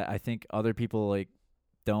reasons that I think other people like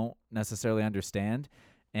don't necessarily understand,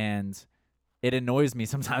 and it annoys me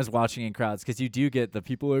sometimes watching in crowds because you do get the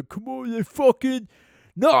people like, come on, you fucking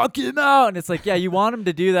knock him out, and it's like, yeah, you want him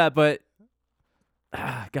to do that, but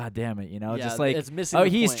god damn it, Yeah, just like, it's missing oh, the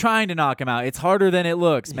he's point. trying to knock him out. It's harder than it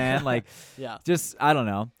looks, man. Yeah. Like, Yeah. just I don't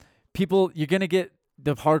know. People, you're gonna get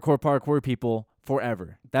the hardcore parkour people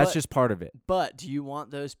forever. That's But- just part of it. But do you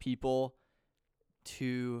want those people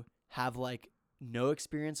to have like no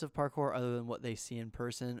experience of parkour other than what they see in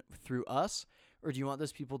person through us? Or do you want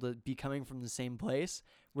those people to be coming from the same place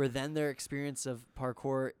where then their experience of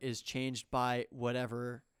parkour is changed by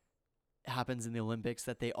whatever happens in the Olympics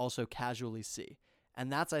that they also casually see?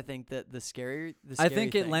 And that's, I think, that the scary I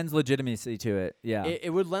think it thing. lends legitimacy to it. Yeah,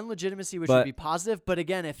 It would lend legitimacy, which But- would be positive. But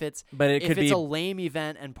again, if it's but it if could it's be. a lame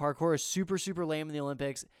event and parkour is super, super lame in the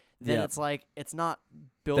Olympics, then Yeah. it's like it's not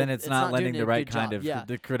built. Then it's not lending doing the a right good kind job. of Yeah.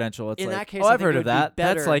 the credential. It's In like, that case, oh, I I've think heard it of would be that.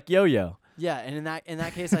 That's better- like yo-yo. Yeah, and in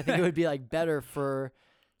that case, I think it would be like better for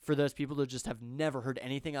those people to just have never heard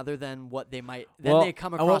anything other than what they might. Then Well, they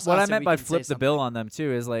come what across. I us and meant we by can say flip the something. bill on them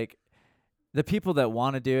too is like the people that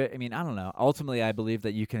want to do it. I mean, I don't know. Ultimately, I believe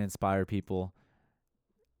that you can inspire people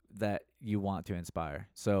that you want to inspire.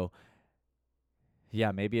 So,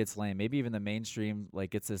 yeah, maybe it's lame. Maybe even the mainstream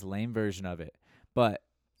like gets this lame version of it. But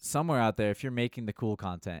somewhere out there, if you're making the cool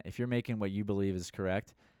content, if you're making what you believe is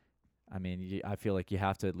correct, I mean, I feel like you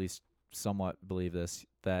have to at least somewhat believe this,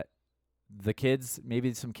 that the kids,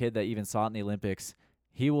 maybe some kid that even saw it in the Olympics,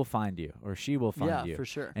 he will find you or she will find Yeah, you. for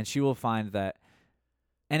sure. And she will find that.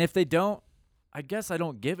 And if they don't, I guess I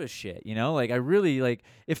don't give a shit, Like, I really, like,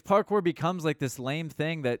 if parkour becomes, like, this lame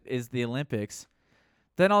thing that is the Olympics,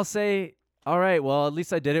 then I'll say, all right, well, at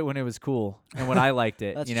least I did it when it was cool and when I liked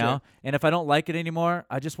it, That's you know? true. And if I don't like it anymore,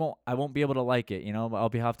 I won't be able to like it,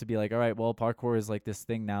 have to be like, all right, well, parkour is, like, this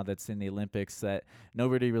thing now that's in the Olympics that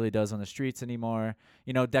nobody really does on the streets anymore,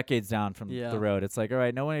 decades down from Yeah. the road. It's like, all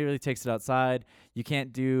right, no one really takes it outside.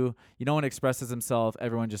 No one expresses himself.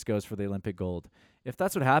 Everyone just goes for the Olympic gold. If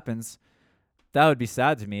that's what happens, that would be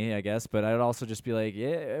sad to me, I guess, but I'd also just be like,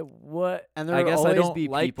 yeah, what? And there I would guess I always don't be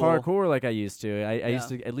like people- parkour like I used to. I used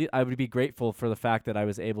Yeah. to, at least I would be grateful for the fact that I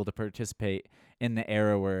was able to participate in the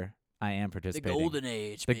era where I am The participating. golden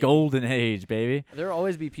age. The baby. golden age, baby. There will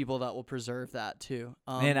always be people that will preserve that too.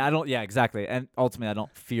 And exactly. And ultimately, I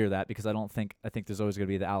don't fear that because I think there's always going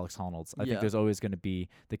to be the Alex Honolds. I Yeah. think there's always going to be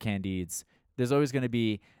the Candides. There's always going to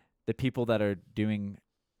be the people that are doing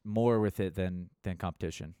more with it than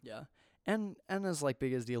competition. Yeah. And as like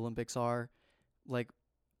big as the Olympics are, like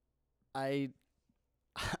I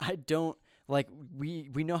don't like we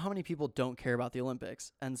know how many people don't care about the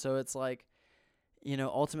Olympics. And so it's like,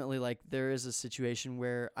 ultimately like there is a situation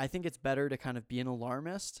where I think it's better to kind of be an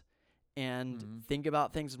alarmist and Mhm. think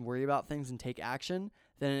about things and worry about things and take action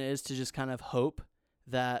than it is to just kind of hope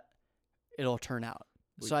that it'll turn out.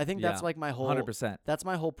 So I think that's Yeah, like my whole 100%. that's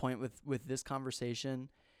my whole point with this conversation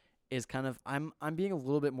is kind of I'm being a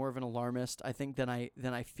little bit more of an alarmist, I think, than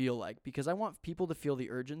I feel like, because I want people to feel the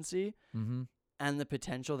urgency Mm-hmm. and the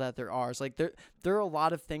potential that there are. It's like there are a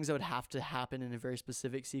lot of things that would have to happen in a very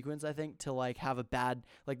specific sequence, I think, to like have a bad,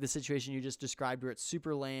 like the situation you just described where it's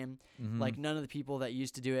super lame. Mm-hmm. Like none of the people that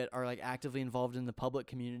used to do it are like actively involved in the public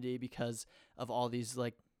community because of all these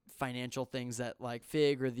like financial things that like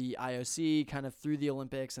FIG or the IOC kind of through the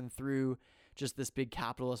Olympics and through just this big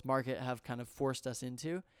capitalist market have kind of forced us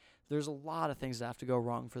into. There's a lot of things that have to go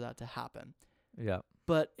wrong for that to happen, Yeah.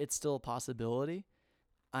 but it's still a possibility.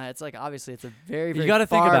 It's like obviously it's a very, You very gotta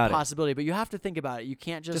think far about it. possibility, but you have to think about it. You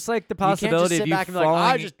can't Just just like the you can't just possibility sit of you back and be like, falling.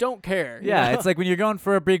 I just don't care. you Yeah, know? it's like when you're going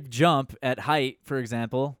for a big jump at height, for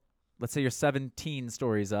example. Let's say you're 17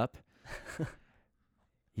 stories up.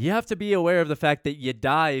 You have to be aware of the fact that you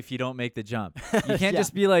die if you don't make the jump. You can't Yeah.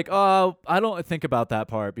 just be like, oh, I don't think about that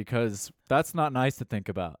part because that's not nice to think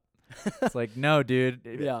about. It's like, no, dude.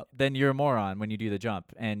 Yeah. Then you're a moron when you do the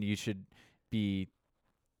jump, and you should be,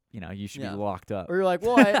 you should Yeah. be locked up. Or you're like,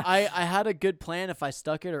 well, I had a good plan if I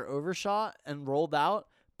stuck it or overshot and rolled out,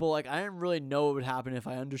 but like I didn't really know what would happen if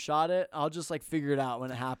I undershot it. I'll just like figure it out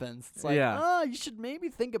when it happens. It's like, Yeah. you should maybe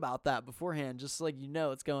think about that beforehand, just so, like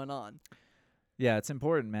what's going on. Yeah, it's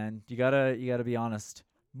important, man. You gotta be honest.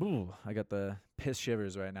 Ooh, I got the piss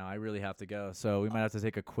shivers right now. I really have to go, so we might have to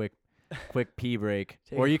take a quick pee break,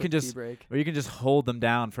 Take or a you quick can pee just break. hold them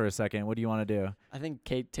down for a second. What do you want to do? I think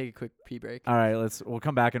Kate take a quick pee break. All right, we'll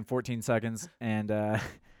come back in 14 seconds and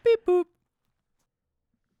Beep boop.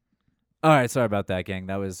 all right, sorry about that, gang.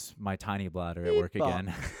 That was my tiny bladder at work Beep bop.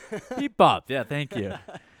 again. Beep bop. Yeah, thank you.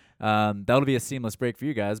 That'll be a seamless break for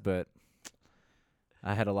you guys, but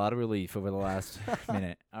I had a lot of relief over the last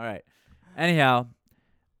minute. All right. Anyhow,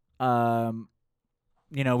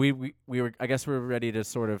 we were. I guess we're ready to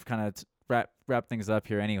sort of kind of wrap things up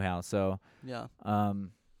here. Anyhow, so Yeah.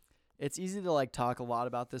 um, It's easy to like talk a lot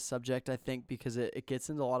about this subject, I think, because it gets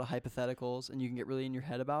into a lot of hypotheticals and you can get really in your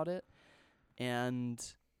head about it. And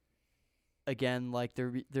again, like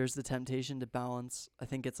there's the temptation to balance. I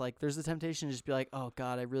think it's like there's the temptation to just be like, oh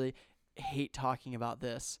God, I really hate talking about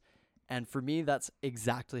this. And for me, that's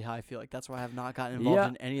exactly how I feel. Like that's why I have not gotten involved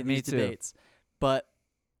in any of me these too. debates. But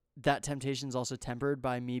that temptation is also tempered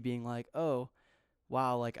by me being like, oh,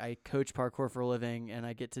 wow, like I coach parkour for a living and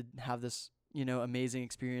I get to have this, amazing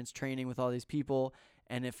experience training with all these people.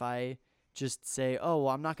 And if I just say, oh,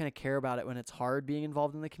 well, I'm not going to care about it when it's hard being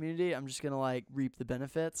involved in the community, I'm just going to like reap the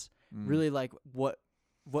benefits. Really, like what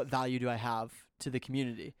value do I have to the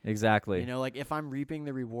community? Exactly. Like if I'm reaping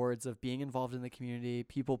the rewards of being involved in the community,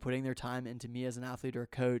 people putting their time into me as an athlete or a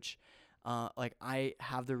coach, like I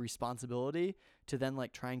have the responsibility to then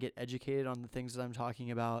like try and get educated on the things that I'm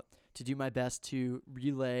talking about, to do my best to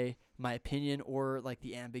relay my opinion or like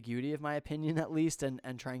the ambiguity of my opinion at least, and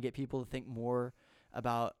try and get people to think more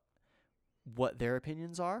about what their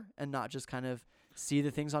opinions are and not just kind of see the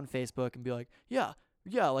things on Facebook and be like, yeah,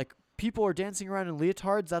 like people are dancing around in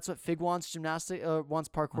leotards. That's what Fig wants wants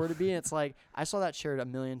parkour to be. And it's like, I saw that shared a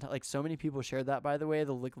million times. Like so many people shared that, by the way,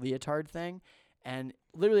 the like leotard thing. And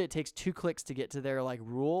literally it takes 2 clicks to get to their like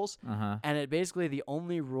rules. And it basically, the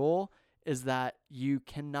only rule is that you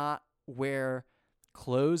cannot wear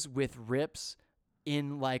clothes with rips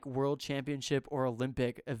in like world championship or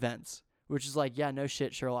Olympic events, which is like, yeah, no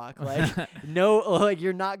shit, Sherlock. Like no, like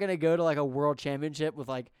you're not going to go to like a world championship with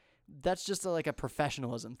like, that's just like a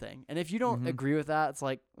professionalism thing. And if you don't agree with that, it's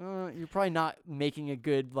like, you're probably not making a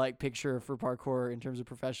good like picture for parkour in terms of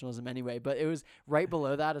professionalism anyway. But it was right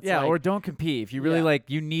below that. It's like, or don't compete. If you really like,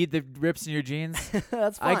 you need the rips in your jeans,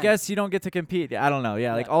 that's fine. I guess you don't get to compete. I don't know.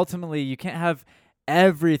 Yeah. Like ultimately you can't have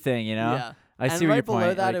everything, Yeah. I see what right your below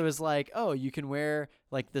point. that, Like, it was like, oh, you can wear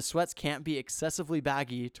like the sweats can't be excessively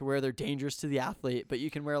baggy to where they're dangerous to the athlete, but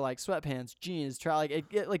you can wear like sweatpants, jeans, like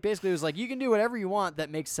it like basically it was like you can do whatever you want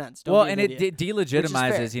that makes sense. Don't be an it idiot.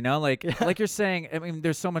 delegitimizes, like you're saying. I mean,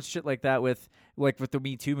 there's so much shit like that with the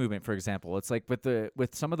Me Too movement, for example. It's like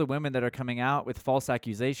with some of the women that are coming out with false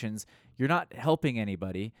accusations, you're not helping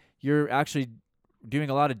anybody. You're actually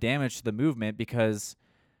doing a lot of damage to the movement because.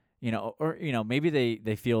 Maybe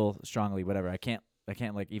they feel strongly, whatever. I can't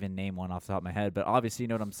like even name one off the top of my head, but obviously you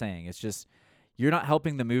know what I'm saying. It's just you're not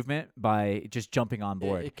helping the movement by just jumping on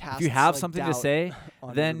board. It If you have like something to say,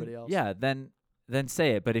 then else. then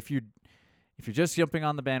say it. But if you're just jumping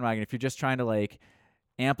on the bandwagon, if you're just trying to like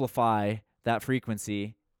amplify that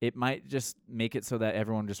frequency, it might just make it so that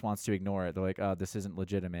everyone just wants to ignore it. They're like, oh, this isn't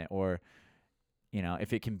legitimate, or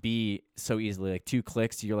if it can be so easily, like 2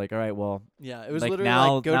 clicks, you're like, all right, well. Yeah, it was like literally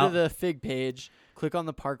now, like go to the Fig page, click on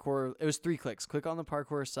the parkour. It was 3 clicks. Click on the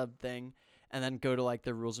parkour sub thing, and then go to like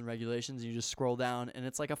the rules and regulations. And you just scroll down, and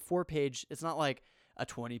it's like a 4-page. It's not like a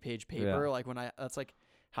 20-page paper. Yeah. Like that's like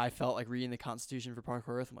how I felt like reading the Constitution for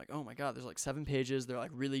Parkour Earth. I'm like, oh my God, there's like 7 pages. They're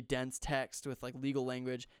like really dense text with like legal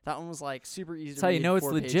language. That one was like super easy That's to how read. you know it's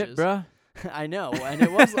 4 legit, pages. bruh. I know, and it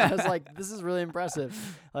was. I was like, "This is really impressive."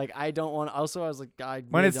 Like, I don't want. Also, I was like, "God."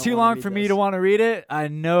 When it's too long for me to want to read it, I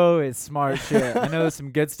know it's smart shit. I know there's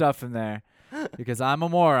some good stuff in there because I'm a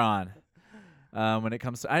moron. When it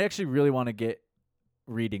comes to, I actually really want to get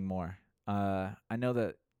reading more. I know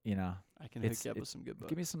that I can hook you up with some good books.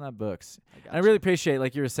 Give me some of that books. I really appreciate,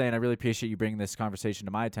 like you were saying, I really appreciate you bringing this conversation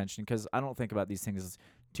to my attention because I don't think about these things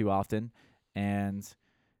too often, and.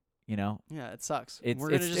 Yeah, it sucks.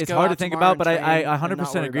 It's hard to think about, but I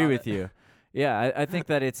 100% agree with you. Yeah, I think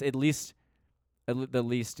that it's at least the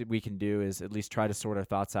least we can do is at least try to sort our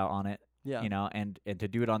thoughts out on it. Yeah. And to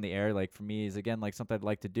do it on the air, like for me, is again like something I'd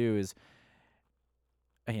like to do is,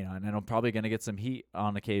 and I'm probably gonna get some heat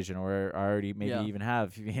on occasion, or I already maybe even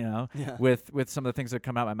have, with some of the things that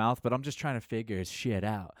come out my mouth. But I'm just trying to figure shit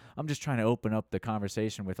out. I'm just trying to open up the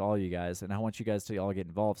conversation with all you guys, and I want you guys to all get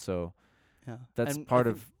involved. So that's part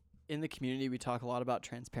of. In the community, we talk a lot about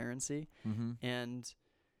transparency, and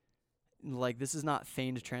like this is not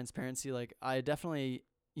feigned transparency. Like I definitely,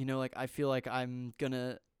 like I feel like I'm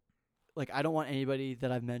gonna, like I don't want anybody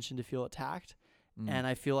that I've mentioned to feel attacked, and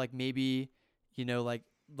I feel like maybe,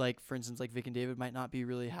 like for instance, like Vic and David might not be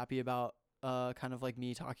really happy about, kind of like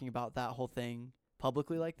me talking about that whole thing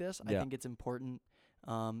publicly like this. I think it's important,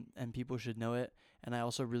 and people should know it. And I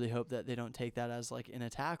also really hope that they don't take that as like an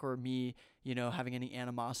attack or me, having any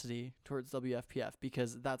animosity towards WFPF,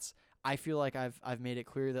 because I feel like I've made it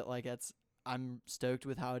clear that like I'm stoked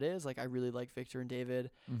with how it is. Like I really like Victor and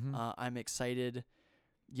David. Mm-hmm. I'm excited.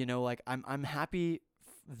 Like I'm happy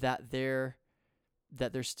that they're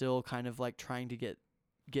still kind of like trying to get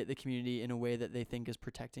the community in a way that they think is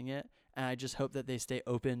protecting it. And I just hope that they stay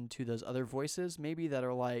open to those other voices, maybe that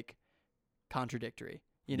are like contradictory,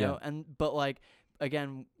 but like,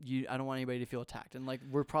 again, I don't want anybody to feel attacked. And like,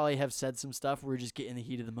 we probably have said some stuff. We're just getting the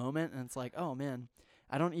heat of the moment. And it's like, oh man,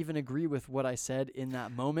 I don't even agree with what I said in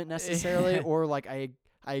that moment necessarily. Or like, I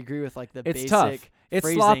agree with like the It's basic tough. It's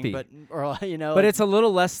phrasing, sloppy. but But it's a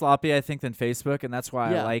little less sloppy, I think, than Facebook, and that's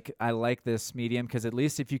why Yeah. I like this medium, because at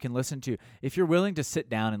least if you can if you're willing to sit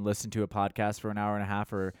down and listen to a podcast for an hour and a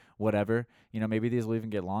half or whatever, maybe these will even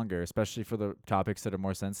get longer, especially for the topics that are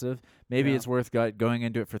more sensitive. Maybe Yeah. it's worth going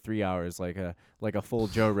into it for 3 hours, like a full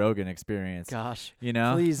Joe Rogan experience. Gosh,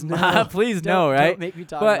 Please no. please Don't- no, right? Don't make me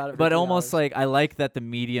talk about it for But 3 almost hours. like I like that the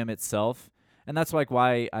medium itself, and that's like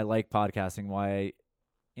why I like podcasting. Why,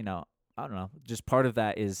 I don't know. Just part of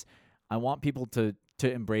that is I want people to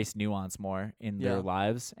embrace nuance more in Yeah. their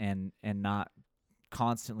lives and not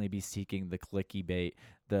constantly be seeking the clicky bait.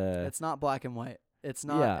 It's not black and white. It's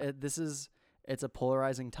not. Yeah. It's a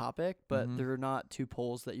polarizing topic, but Mhm. there are not two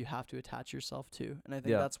poles that you have to attach yourself to. And I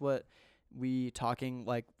think Yeah. that's what we talking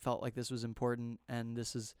like felt like this was important. And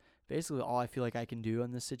this is basically all I feel like I can do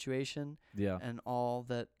in this situation, yeah. and all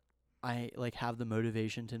that I like have the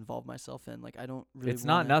motivation to involve myself in. Like I don't really. It's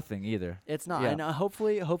not wanna- nothing either. It's not. Yeah. And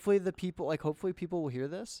hopefully the people hopefully people will hear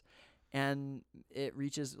this, and it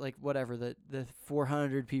reaches like whatever the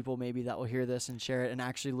 400 people maybe that will hear this and share it and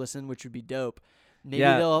actually listen, which would be dope. Maybe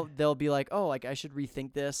Yeah. they'll be like, oh, like I should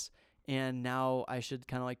rethink this, and now I should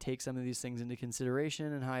kind of like take some of these things into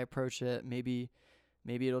consideration and how I approach it. Maybe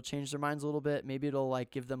it'll change their minds a little bit. Maybe it'll like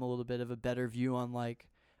give them a little bit of a better view on like,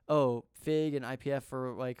 oh, Fig and IPF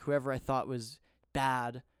or like whoever I thought was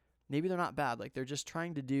bad. Maybe they're not bad. Like they're just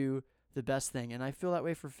trying to do the best thing. And I feel that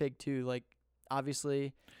way for Fig too. Like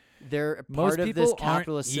obviously they're a Most part of people this aren't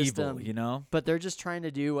capitalist evil, system, but they're just trying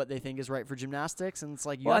to do what they think is right for gymnastics. And it's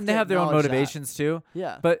like, and they have their own acknowledge that. motivations too.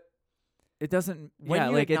 Yeah. But it doesn't. When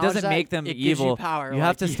you it acknowledge doesn't that, make them it gives evil. you power. You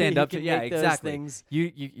have to Like, stand you up to. can Yeah, make those exactly. things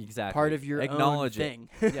You exactly part of your acknowledge own it.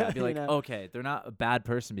 thing. Yeah, be like, You know? okay, they're not a bad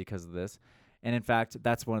person because of this. And in fact,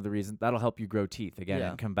 that's one of the reasons that'll help you grow teeth again Yeah.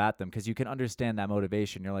 and combat them, because you can understand that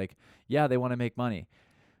motivation. You're like, yeah, they want to make money.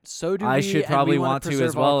 So do I we, should and probably we wanna want to as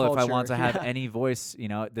preserve our well if I culture. want to have Yeah. any voice.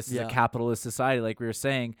 This is Yeah. a capitalist society, like we were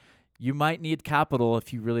saying. You might need capital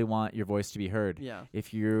if you really want your voice to be heard. Yeah.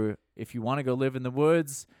 If you want to go live in the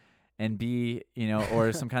woods and be,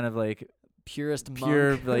 or some kind of like Purest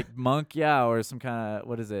pure monk. like monk, yeah, or some kind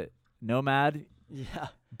of nomad, Yeah.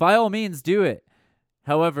 by all means do it.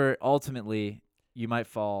 However, ultimately you might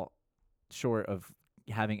fall short of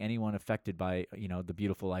having anyone affected by the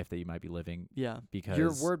beautiful life that you might be living, Yeah. because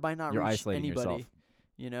Your word might not you're reach isolating anybody,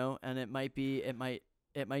 yourself. and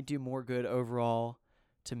it might do more good overall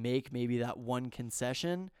to make maybe that one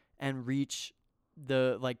concession and reach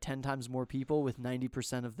the like 10 times more people with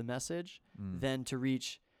 90% of the message than to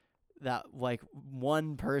reach that like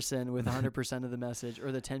one person with 100% of the message,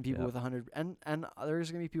 or the 10 people Yeah. with 100. And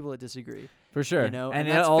there's going to be people that disagree. For sure. and And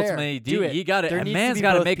that's ultimately, fair. Do it. you got There it. A needs to man's be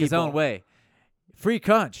got to both make his own people. way. Free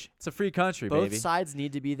country. It's a free country, Both baby. sides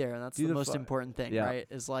need to be there, and that's Do the the most fu- important thing, yeah. right?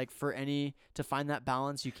 Is like to find that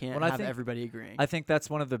balance, you can't Well, I have think- everybody agreeing. I think that's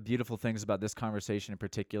one of the beautiful things about this conversation in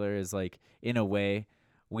particular is, like, in a way,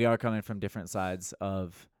 we are coming from different sides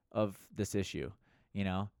of this issue.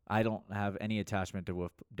 I don't have any attachment to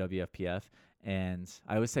WFPF, and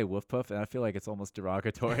I always say woof puff, and I feel like it's almost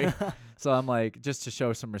derogatory. So I'm like, just to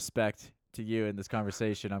show some respect to you in this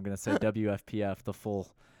conversation, I'm gonna say WFPF, the full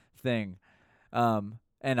thing.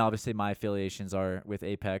 And obviously my affiliations are with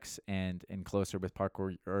Apex and closer with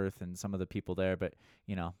Parkour Earth and some of the people there, but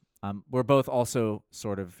we're both also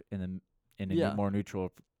sort of in a Yeah. more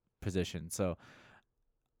neutral position. So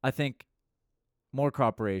I think more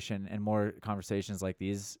cooperation and more conversations like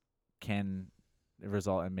these can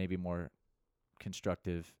result in maybe more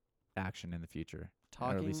constructive action in the future.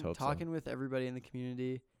 Or at least hope so. Talking with everybody in the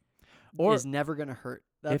community Or is never going to hurt.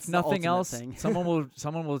 That's if nothing the else, ultimate thing.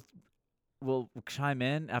 someone will chime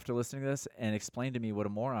in after listening to this and explain to me what a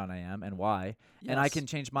moron I am and why, and I Yes. can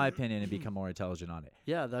change my opinion and become more intelligent on it.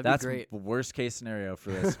 Yeah, that'd That's be great. the worst case scenario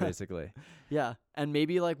for this, basically. Yeah, and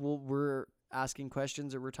maybe like we're asking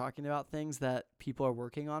questions or we're talking about things that people are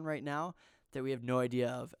working on right now that we have no idea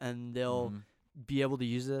of, and they'll Mhm. be able to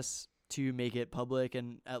use this to make it public,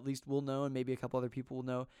 and at least we'll know, and maybe a couple other people will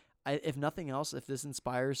know. If nothing else, if this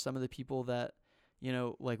inspires some of the people that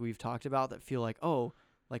like we've talked about that feel like, oh,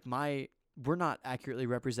 like we're not accurately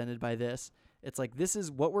represented by this, It's like, this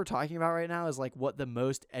is what we're talking about right now is like what the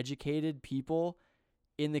most educated people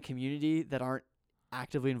in the community that aren't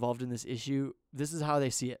actively involved in this issue, this is how they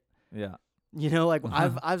see it. Yeah. You know, like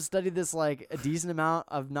I've studied this like a decent amount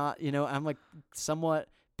of not, you know, I'm like somewhat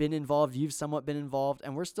been involved, you've somewhat been involved,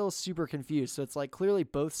 and we're still super confused. So it's like clearly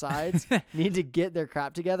both sides need to get their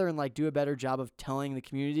crap together and like do a better job of telling the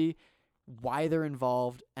community why they're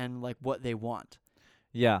involved and like what they want.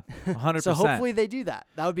 Yeah. 100%. So hopefully they do that.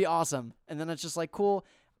 That would be awesome. And then it's just like, cool,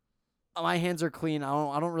 my hands are clean.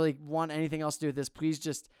 I don't really want anything else to do with this. Please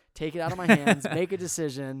just take it out of my hands, make a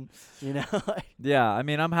decision, you know? Yeah, I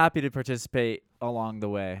mean, I'm happy to participate along the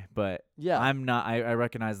way, but Yeah. I'm not. I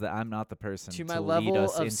recognize that I'm not the person To my lead level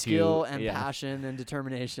us of into, skill and yeah. passion and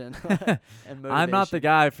determination and motivation. I'm not the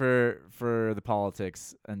guy for the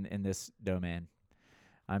politics in this domain.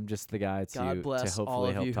 I'm just the guy God bless to all hopefully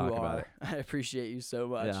of help you talk who about are. it. I appreciate you so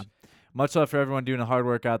much. Yeah. Much love for everyone doing the hard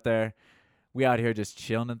work out there. We out here just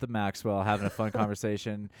chilling at the Maxwell, having a fun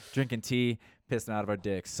conversation, drinking tea, pissing out of our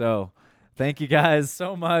dicks. So thank you guys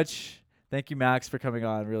so much. Thank you, Max, for coming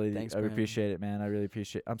on. Really, Thanks, I Brandon. appreciate it, man. I really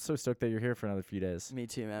appreciate it. I'm so stoked that you're here for another few days. Me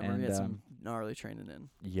too, man. We're And, going to get some gnarly training in.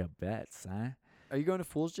 You bet, son. Are you going to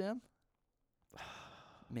Fool's Jam?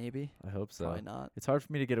 Maybe. I hope so. Probably not. It's hard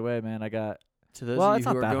for me to get away, man. I got To those Well, of it's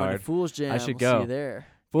you who not are that going hard. to Fool's Jam, I should we'll see go. you there.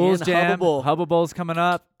 Fool's And Jam, Hubble. Hubble Bowl's coming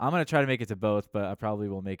up. I'm going to try to make it to both, but I probably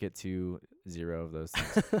will make it to 0 of those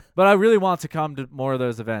things. But I really want to come to more of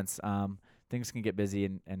those events. Things can get busy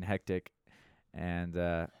and hectic, and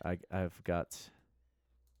I've got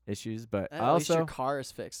issues, but I At least your also car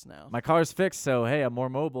is fixed now. my car's fixed, so hey, I'm more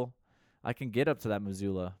mobile. I can get up to that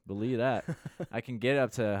Missoula. Believe that. I can get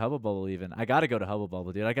up to Hubble Bubble even. I got to go to Hubble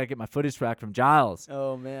Bubble, dude. I got to get my footage back from Giles.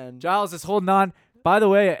 Oh, man. Giles is holding on. By the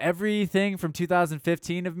way, everything from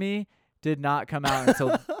 2015 of me did not come out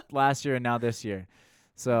until last year and now this year.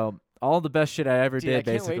 So all the best shit I ever Dude, did, I can't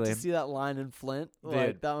basically. wait to see that line in Flint. Dude.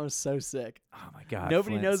 Like, that was so sick. Oh my god.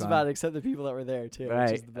 Nobody Flint, knows son. about it except the people that were there, too,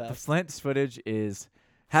 Right. which is the best. Flint's footage is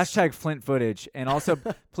 #Flint footage. And also,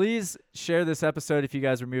 please share this episode if you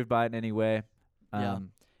guys were moved by it in any way. Yeah.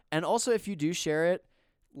 And also, if you do share it,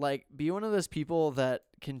 like, be one of those people that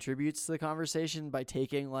contributes to the conversation by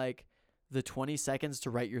taking, like, the 20 seconds to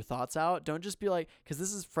write your thoughts out. Don't just be like, because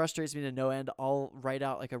this is frustrates me to no end. I'll write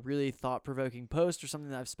out, like, a really thought-provoking post or something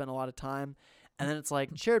that I've spent a lot of time, and then it's, like,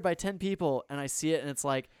 shared by 10 people, and I see it, and it's,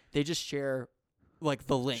 like, they just share, like,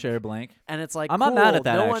 the link. Share blank. And it's, like, I'm not mad cool, at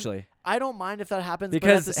that, no one- actually. I don't mind if that happens,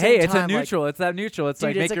 Because, but at the hey, same it's time, a neutral. It's that neutral. It's dude,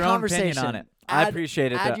 like, it's make a your own opinion on conversation. it. I Add-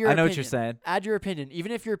 appreciate it, add though. your I know what opinion. you're saying. Add your opinion.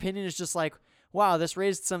 Even if your opinion is just like, wow, this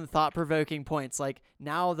raised some thought-provoking points. Like,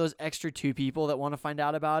 now those extra 2 people that want to find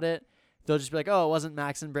out about it, they'll just be like, oh, it wasn't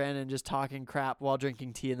Max and Brandon just talking crap while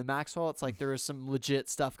drinking tea in the Maxwell. It's like there was some legit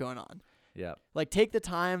stuff going on. Yeah. Like, take the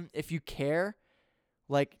time, if you care,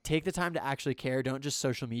 like, take the time to actually care. Don't just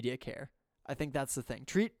social media care. I think that's the thing.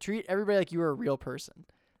 Treat everybody like you are a real person.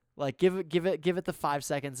 Like, give it the 5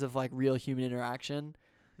 seconds of, like, real human interaction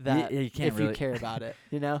that you can't if really you care about it,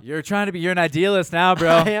 you know? You're an idealist now, bro.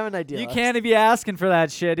 I am an idealist. You can't be asking for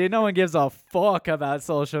that shit, dude. No one gives a fuck about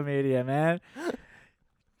social media, man.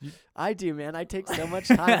 I do, man. I take so much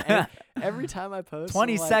time. And every time I post,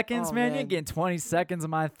 20 I'm like, seconds, oh, man. You're getting 20 seconds of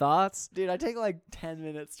my thoughts. Dude, I take like 10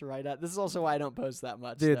 minutes to write out. This is also why I don't post that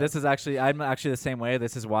much. Dude, though. this is actually, I'm actually the same way.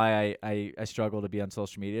 This is why I struggle to be on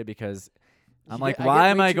social media, because I'm You like, get- I why get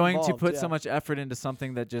am way I too going to involved, put yeah. so much effort into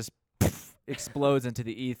something that just explodes into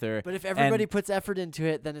the ether? But if everybody puts effort into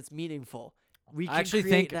it, then it's meaningful. We can actually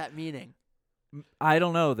create think- that meaning. I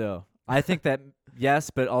don't know, though. I think that, yes,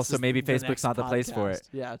 but also This is maybe the Facebook's next not the place for podcast. it.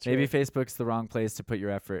 Yeah, Maybe true. Facebook's the wrong place to put your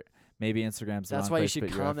effort. Maybe Instagram's the That's wrong why you place to should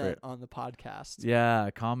put your comment effort. on the podcast. Yeah,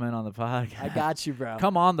 comment on the podcast. I got you, bro.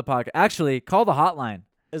 Come on the podcast. Actually, call the hotline.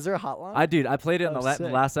 Is there a hotline? I played it in Oh, the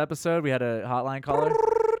sick. last episode. We had a hotline caller.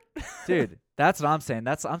 Dude, that's what I'm saying.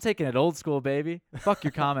 I'm taking it old school, baby. Fuck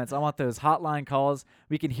your comments. I want those hotline calls.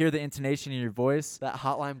 We can hear the intonation in your voice. that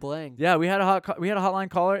hotline bling. Yeah, we had a hotline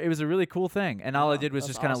caller. It was a really cool thing, and all I Wow, did was that's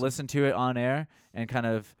just kind of awesome. listen to it on air and kind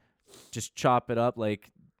of just chop it up,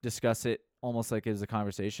 like discuss it almost like it was a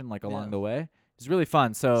conversation, like along Yeah. the way. It's really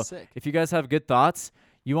fun. So Sick. if you guys have good thoughts,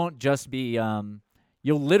 you won't just be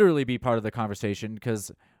you'll literally be part of the conversation,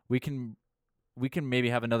 because we can maybe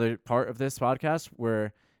have another part of this podcast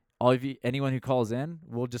where anyone who calls in,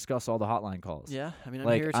 we'll discuss all the hotline calls. Yeah, I mean, I'm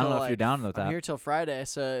Like, here I till don't know if you're down with I'm that. here till Friday,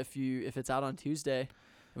 so if it's out on Tuesday,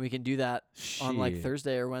 we can do that on like Shit.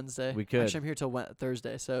 Thursday or Wednesday. We could. Actually, I'm here till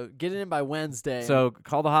Thursday, so get it in by Wednesday. So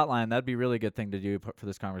call the hotline. That'd be a really good thing to do for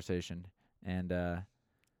this conversation. And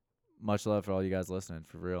much love for all you guys listening,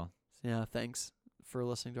 for real. yeah, thanks for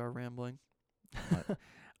listening to our rambling.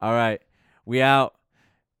 All right. We out.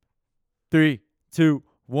 3, 2,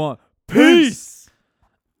 1. Peace.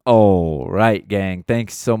 All right, gang.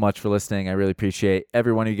 Thanks so much for listening. I really appreciate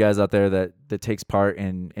every one of you guys out there that takes part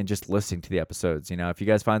in just listening to the episodes. You know, if you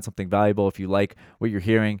guys find something valuable, if you like what you're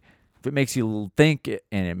hearing, if it makes you think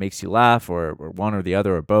and it makes you laugh, or one or the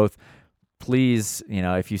other or both, please, you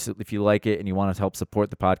know, if you like it and you want to help support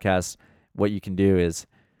the podcast, what you can do is,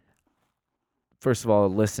 first of all,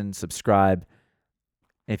 listen, subscribe.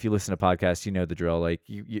 If you listen to podcasts, you know the drill. Like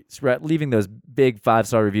you leaving those big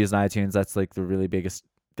 5-star reviews on iTunes, that's like the really biggest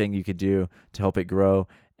thing you could do to help it grow.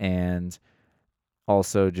 And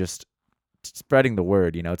also just spreading the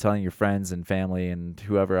word, you know, telling your friends and family and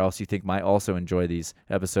whoever else you think might also enjoy these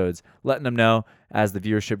episodes, letting them know. As the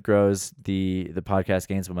viewership grows, the podcast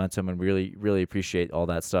gains momentum, and really, really appreciate all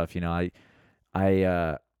that stuff. You know,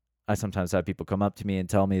 I sometimes have people come up to me and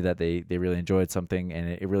tell me that they really enjoyed something, and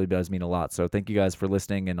it really does mean a lot. So thank you guys for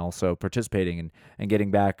listening and also participating and getting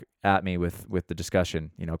back at me with the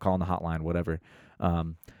discussion, you know, calling the hotline, whatever.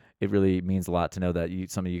 It really means a lot to know that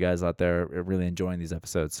some of you guys out there are really enjoying these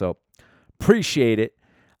episodes. So appreciate it.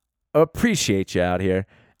 Appreciate you out here.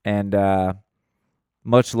 And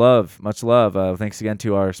much love. Much love. Thanks again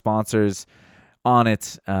to our sponsors,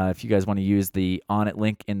 Onnit. If you guys want to use the Onnit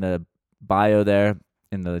link in the bio there,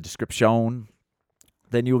 in the description,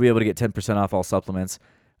 then you will be able to get 10% off all supplements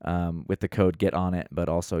with the code GETONIT, but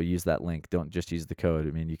also use that link. Don't just use the code.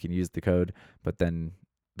 I mean, you can use the code, but then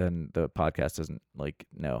the podcast doesn't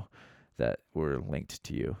know that we're linked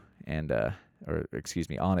to you, and or excuse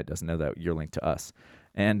me, Onnit doesn't know that you're linked to us.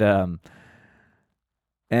 And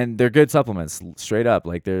they're good supplements, straight up.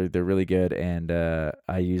 Like they're really good, and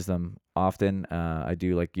I use them often. I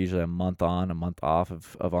do usually a month on, a month off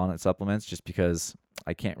of Onnit supplements, just because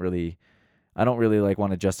I don't really want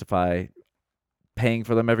to justify paying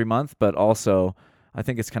for them every month, but also I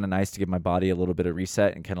think it's kind of nice to give my body a little bit of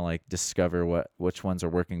reset and kind of discover which ones are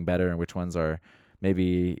working better and which ones are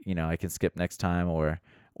maybe, you know, I can skip next time, or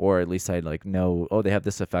at least I'd know, oh, they have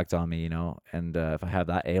this effect on me, you know, and if I have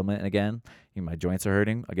that ailment again, you know, my joints are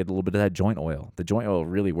hurting, I get a little bit of that joint oil. The joint oil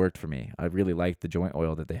really worked for me. I really like the joint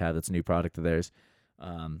oil that they have. That's a new product of theirs.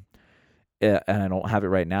 And I don't have it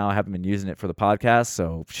right now. I haven't been using it for the podcast.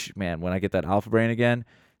 So, man, when I get that Alpha Brain again,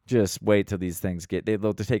 just wait till these things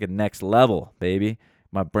they'll take a next level, baby.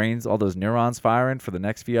 My brain's, all those neurons firing for the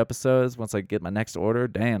next few episodes. Once I get my next order,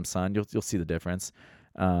 damn, son, you'll see the difference.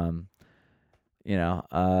 You know,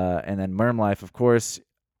 and then Merm Life, of course,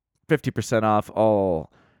 50% off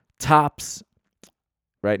all tops.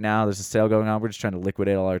 Right now, there's a sale going on. We're just trying to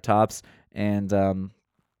liquidate all our tops. And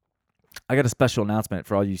I got a special announcement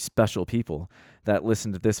for all you special people that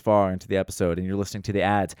listened this far into the episode and you're listening to the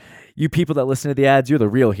ads. You people that listen to the ads, you're the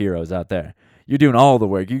real heroes out there. You're doing all the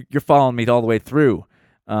work. You're following me all the way through.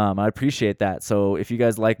 I appreciate that. So if you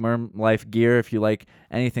guys like Merm Life gear, if you like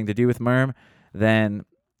anything to do with Merm, then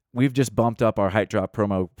we've just bumped up our Height Drop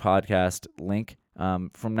promo podcast link.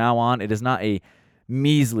 From now on, it is not a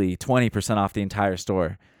measly 20% off the entire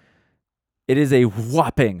store. It is a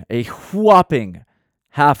whopping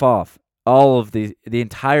half off all of the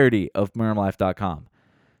entirety of mermlife.com.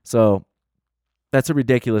 So that's a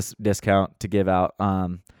ridiculous discount to give out.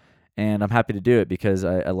 And I'm happy to do it because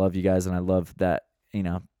I love you guys, and I love that, you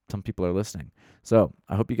know, some people are listening. So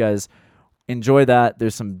I hope you guys enjoy that.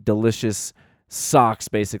 There's some delicious socks,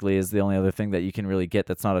 basically, is the only other thing that you can really get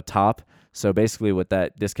that's not a top. So basically what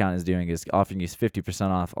that discount is doing is offering you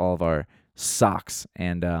 50% off all of our socks.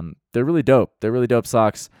 And they're really dope. They're really dope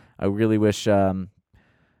socks. I really wish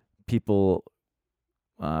people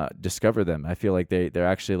discover them. I feel like they're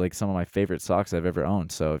actually some of my favorite socks I've ever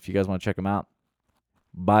owned. So if you guys want to check them out,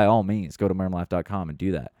 by all means, go to mermlife.com and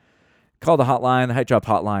do that. Call the hotline. The Height Drop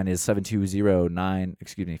hotline is 7209.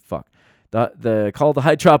 Excuse me. Fuck. Call the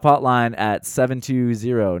Height Drop hotline at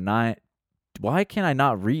 7209. Why can't I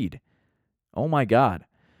not read? Oh my God.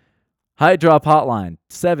 Height Drop hotline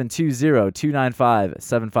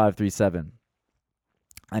 720-295-7537.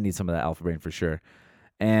 I need some of that Alpha Brain for sure.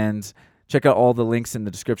 And check out all the links in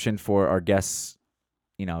the description for our guests,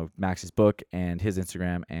 you know, Max's book and his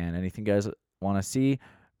Instagram, and anything you guys want to see.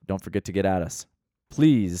 Don't forget to get at us.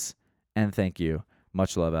 Please and thank you.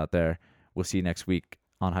 Much love out there. We'll see you next week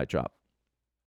on Height Drop.